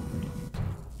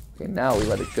 Okay, now we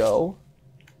let it go.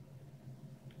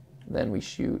 Then we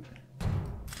shoot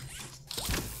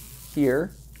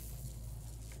here.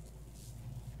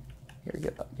 Here,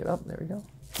 get up, there we go.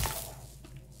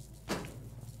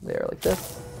 There, like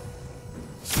this.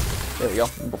 There we go,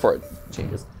 before it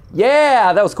changes.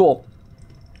 Yeah, that was cool.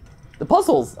 The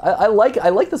puzzles, I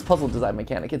like this puzzle design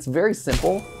mechanic. It's very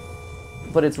simple,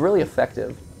 but it's really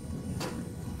effective.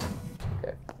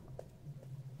 Okay.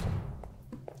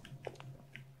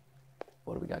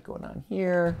 What do we got going on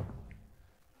here?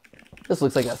 This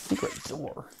looks like a secret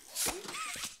door.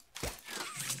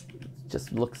 It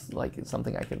just looks like it's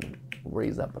something I can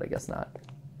raise up, but I guess not.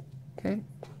 Okay.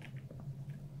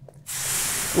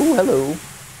 Ooh, hello.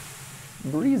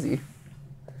 Breezy.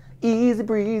 Easy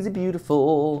breezy,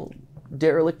 beautiful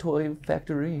derelict toy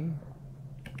factory.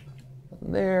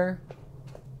 There.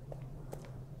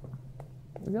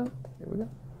 Here we go. Here we go.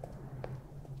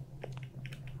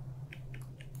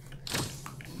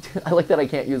 I like that I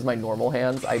can't use my normal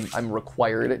hands. I'm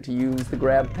required to use the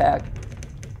grab pack.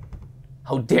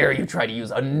 How dare you try to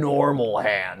use a normal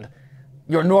hand?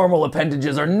 Your normal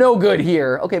appendages are no good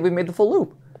here. Okay, we've made the full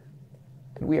loop.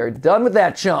 And we are done with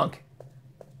that chunk.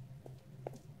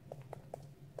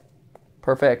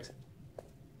 Perfect.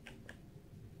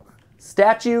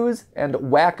 Statues and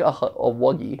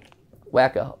wuggy.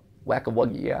 Whack a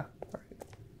wuggy, yeah. All right.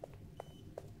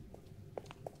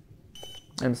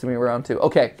 I'm assuming we're on 2.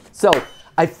 Okay, so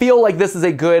I feel like this is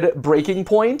a good breaking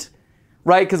point,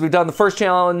 right? Because we've done the first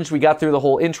challenge, we got through the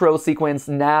whole intro sequence.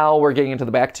 Now we're getting into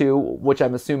the back 2, which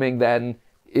I'm assuming then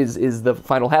is the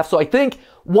final half. So I think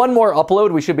one more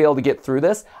upload, we should be able to get through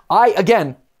this. I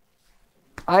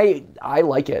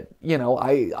like it. You know,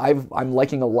 I'm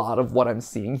liking a lot of what I'm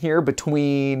seeing here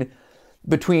between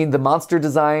the monster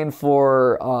design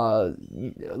for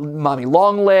Mommy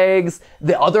Longlegs,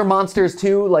 the other monsters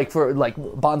too, like for like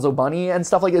Bonzo Bunny and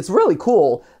stuff like that. It's really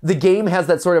cool. The game has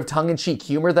that sort of tongue-in-cheek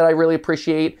humor that I really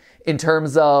appreciate in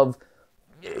terms of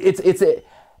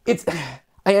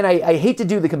and I hate to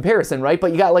do the comparison, right?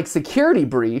 But you got like Security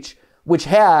Breach, which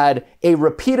had a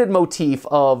repeated motif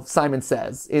of Simon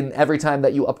Says in every time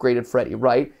that you upgraded Freddy,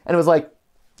 right? And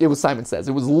it was Simon Says.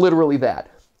 It was literally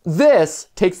that. This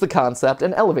takes the concept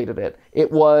and elevated it.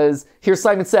 It was, here's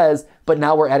Simon Says, but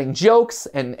now we're adding jokes,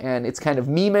 and it's kind of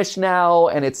meme-ish now,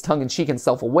 and it's tongue-in-cheek and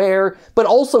self-aware, but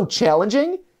also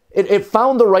challenging. It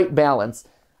found the right balance.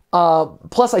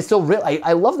 Plus,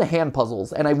 I love the hand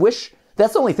puzzles, and I wish,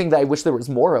 that's the only thing that I wish there was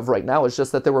more of right now, is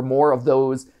just that there were more of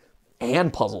those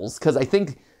hand puzzles, because I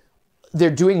think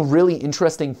they're doing really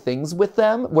interesting things with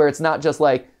them, where it's not just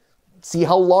like, see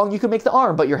how long you can make the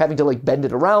arm, but you're having to like bend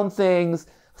it around things,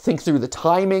 think through the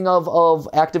timing of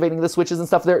activating the switches and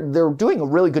stuff. They're doing a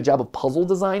really good job of puzzle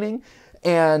designing,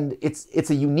 and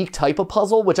it's a unique type of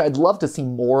puzzle, which I'd love to see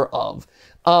more of.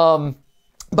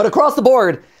 But across the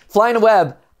board, Flying a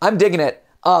Web, I'm digging it.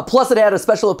 Plus it had a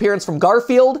special appearance from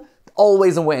Garfield,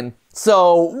 always a win.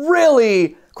 So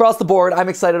really, across the board, I'm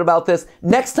excited about this.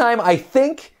 Next time,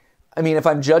 if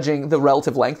I'm judging the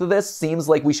relative length of this, seems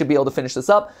like we should be able to finish this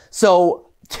up. So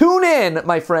tune in,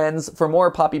 my friends, for more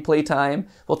Poppy Playtime.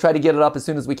 We'll try to get it up as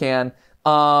soon as we can.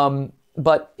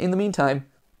 But in the meantime,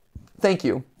 thank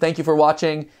you. Thank you for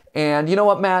watching. And you know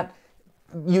what, Matt?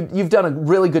 You've done a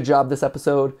really good job this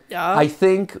episode. Yeah. I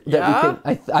think that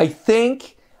we can.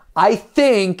 I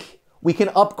think we can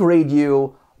upgrade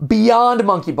you beyond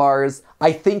monkey bars.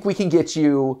 I think we can get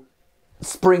you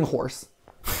Spring Horse.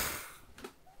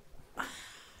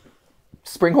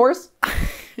 Spring Horse?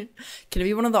 Can it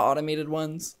be one of the automated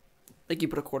ones? Like you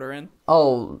put a quarter in?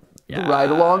 Oh, the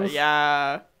ride-alongs?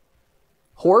 Yeah.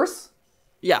 Horse?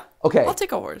 Yeah. Okay. I'll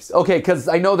take a horse. Okay, because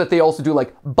I know that they also do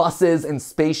like buses and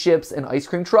spaceships and ice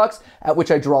cream trucks, at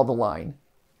which I draw the line.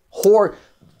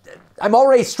 I'm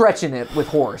already stretching it with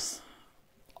horse.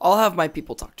 I'll have my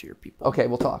people talk to your people. Okay,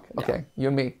 we'll talk. Okay, you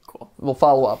and me. Cool. We'll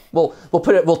follow up.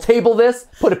 We'll table this,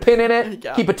 put a pin in it,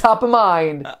 keep it top of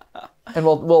mind, and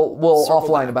we'll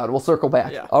offline about it. We'll circle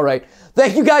back. Yeah. All right.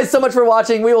 Thank you guys so much for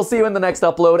watching. We will see you in the next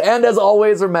upload. And as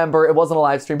always, remember, it wasn't a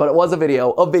live stream, but it was a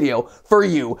video for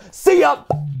you. See ya!